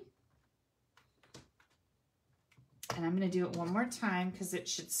happy. And I'm going to do it one more time because it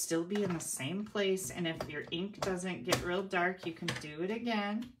should still be in the same place. And if your ink doesn't get real dark, you can do it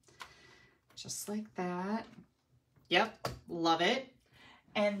again. Just like that. Yep, love it.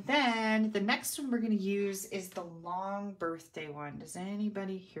 And then the next one we're going to use is the long birthday one. Does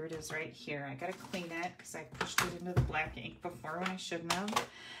anybody? Here it is right here. I got to clean it because I pushed it into the black ink before when I shouldn't have.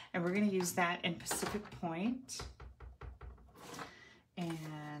 And we're going to use that in Pacific Point. And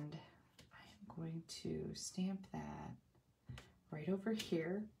I'm going to stamp that right over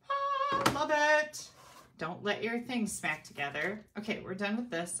here. Ah, love it. Don't let your things smack together. Okay, we're done with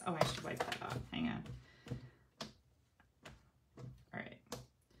this. Oh, I should wipe that off. Hang on. All right.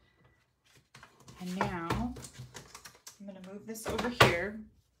 And now I'm going to move this over here.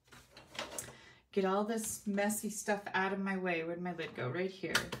 Get all this messy stuff out of my way. Where'd my lid go? Right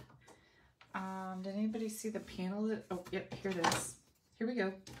here. Did anybody see the panel? Oh, yep, here it is. Here we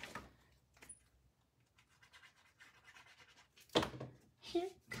go. Here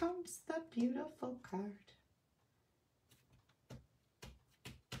comes the beautiful card.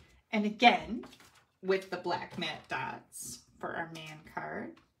 And again, with the black matte dots for our man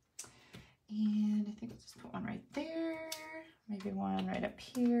card. And I think I'll just put one right there, maybe one right up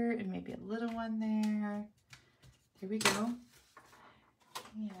here, and maybe a little one there. There we go.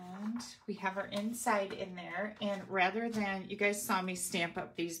 And we have our inside in there, and rather than, you guys saw me stamp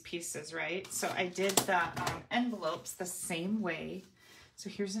up these pieces, right? So I did the envelopes the same way. So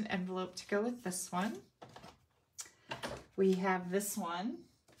here's an envelope to go with this one. We have this one,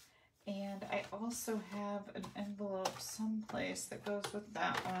 and I also have an envelope someplace that goes with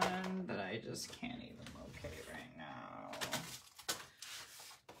that one that I just can't even locate right now.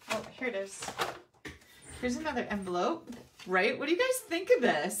 Oh, here it is. Here's another envelope, right? What do you guys think of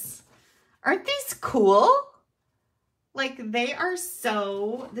this? Aren't these cool? Like, they are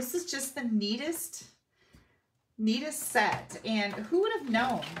so, this is just the neatest set. And who would have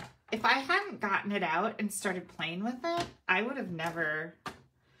known? If I hadn't gotten it out and started playing with it, I would have never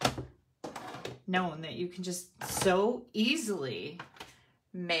known that you can just so easily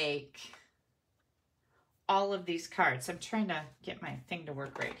make all of these cards. I'm trying to get my thing to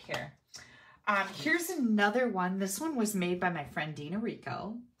work right here. Here's another one. This one was made by my friend Dina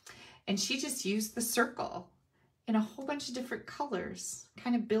Rico, and she just used the circle in a whole bunch of different colors,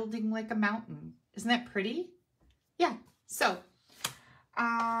 kind of building like a mountain. Isn't that pretty? Yeah. So,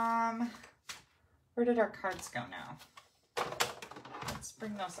 where did our cards go now? Let's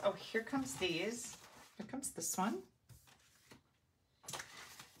bring those. Oh, here comes these. Here comes this one.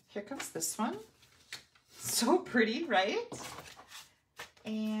 Here comes this one. So pretty, right?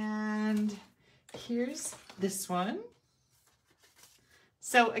 And here's this one.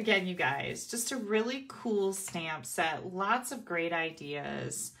 So again, you guys, just a really cool stamp set. Lots of great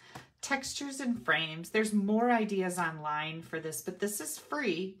ideas. Textures and frames. There's more ideas online for this, but this is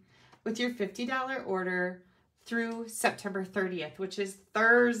free with your $50 order through September 30th, which is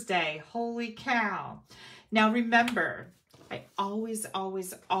Thursday. Holy cow. Now remember, I always,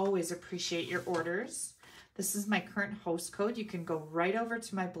 always, always appreciate your orders. This is my current host code. You can go right over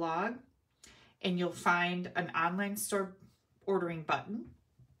to my blog and you'll find an online store ordering button.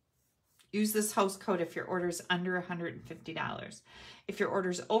 Use this host code if your order is under $150. If your order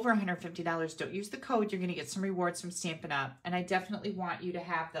is over $150, don't use the code. You're going to get some rewards from Stampin' Up, and I definitely want you to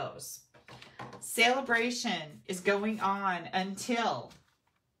have those. Celebration is going on until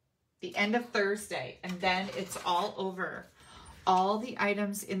the end of Thursday, and then it's all over. All the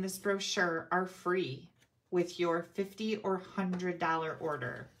items in this brochure are free with your $50 or $100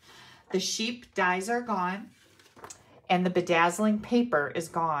 order. The sheep dies are gone, and the bedazzling paper is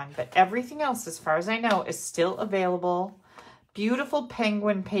gone, but everything else, as far as I know, is still available. Beautiful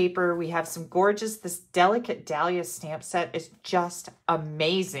penguin paper. We have some gorgeous, this delicate dahlia stamp set is just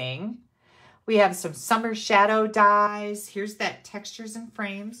amazing. We have some summer shadow dies. Here's that textures and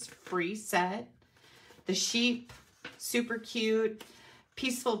frames free set. The sheep, super cute.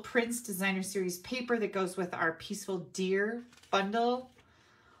 Peaceful Prints Designer Series paper that goes with our Peaceful Deer bundle.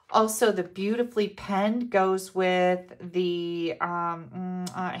 Also, the beautifully penned goes with the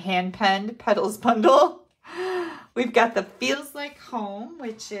hand-penned Petals bundle. We've got the Feels Like Home,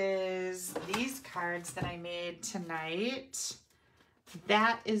 which is these cards that I made tonight.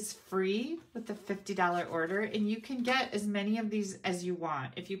 That is free with the $50 order, and you can get as many of these as you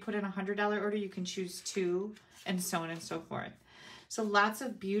want. If you put in a $100 order, you can choose 2, and so on and so forth. So lots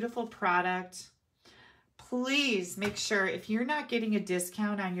of beautiful product. Please make sure if you're not getting a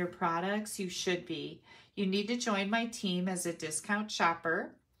discount on your products, you should be. You need to join my team as a discount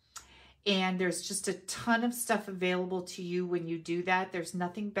shopper. And there's just a ton of stuff available to you when you do that. There's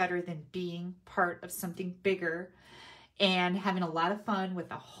nothing better than being part of something bigger and having a lot of fun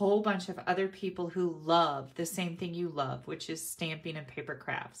with a whole bunch of other people who love the same thing you love, which is stamping and paper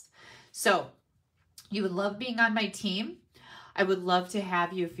crafts. So you would love being on my team. I would love to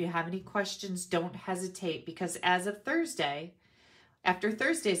have you. If you have any questions, don't hesitate, because as of Thursday, after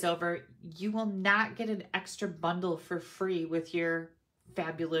Thursday's over, you will not get an extra bundle for free with your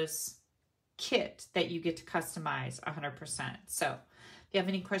fabulous kit that you get to customize 100%. So if you have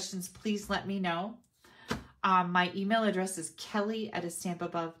any questions, please let me know. My email address is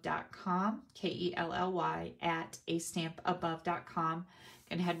kelly@astampabove.com, Kelly @astampabove.com.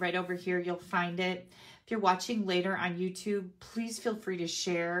 And head right over here, you'll find it. If you're watching later on YouTube, please feel free to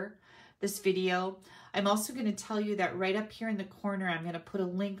share this video. I'm also going to tell you that right up here in the corner, I'm going to put a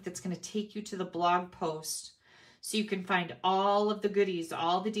link that's going to take you to the blog post so you can find all of the goodies,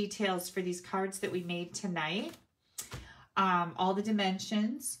 all the details for these cards that we made tonight, all the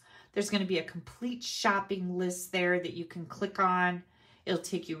dimensions. There's going to be a complete shopping list there that you can click on. It'll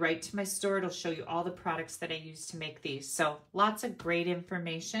take you right to my store. It'll show you all the products that I use to make these. So lots of great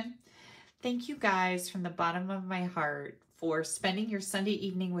information. thank you guys from the bottom of my heart for spending your Sunday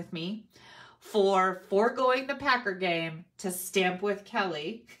evening with me, for foregoing the Packer game to stamp with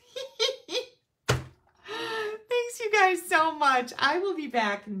Kelly. Thanks you guys so much. I will be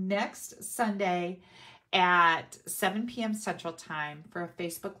back next Sunday at 7 p.m. Central Time for a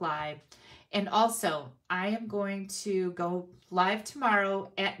Facebook Live. And also, I am going to go live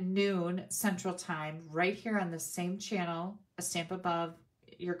tomorrow at noon Central Time, right here on the same channel, A Stamp Above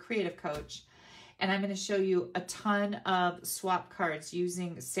Your Creative Coach. And I'm going to show you a ton of swap cards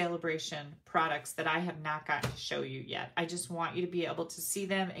using Celebration products that I have not gotten to show you yet. I just want you to be able to see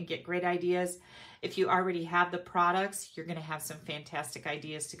them and get great ideas. If you already have the products, you're going to have some fantastic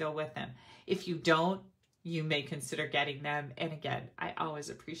ideas to go with them. If you don't, you may consider getting them. And again, I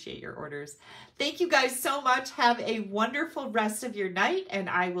always appreciate your orders. Thank you guys so much. Have a wonderful rest of your night, and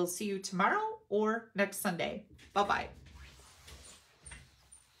I will see you tomorrow or next Sunday. Bye-bye.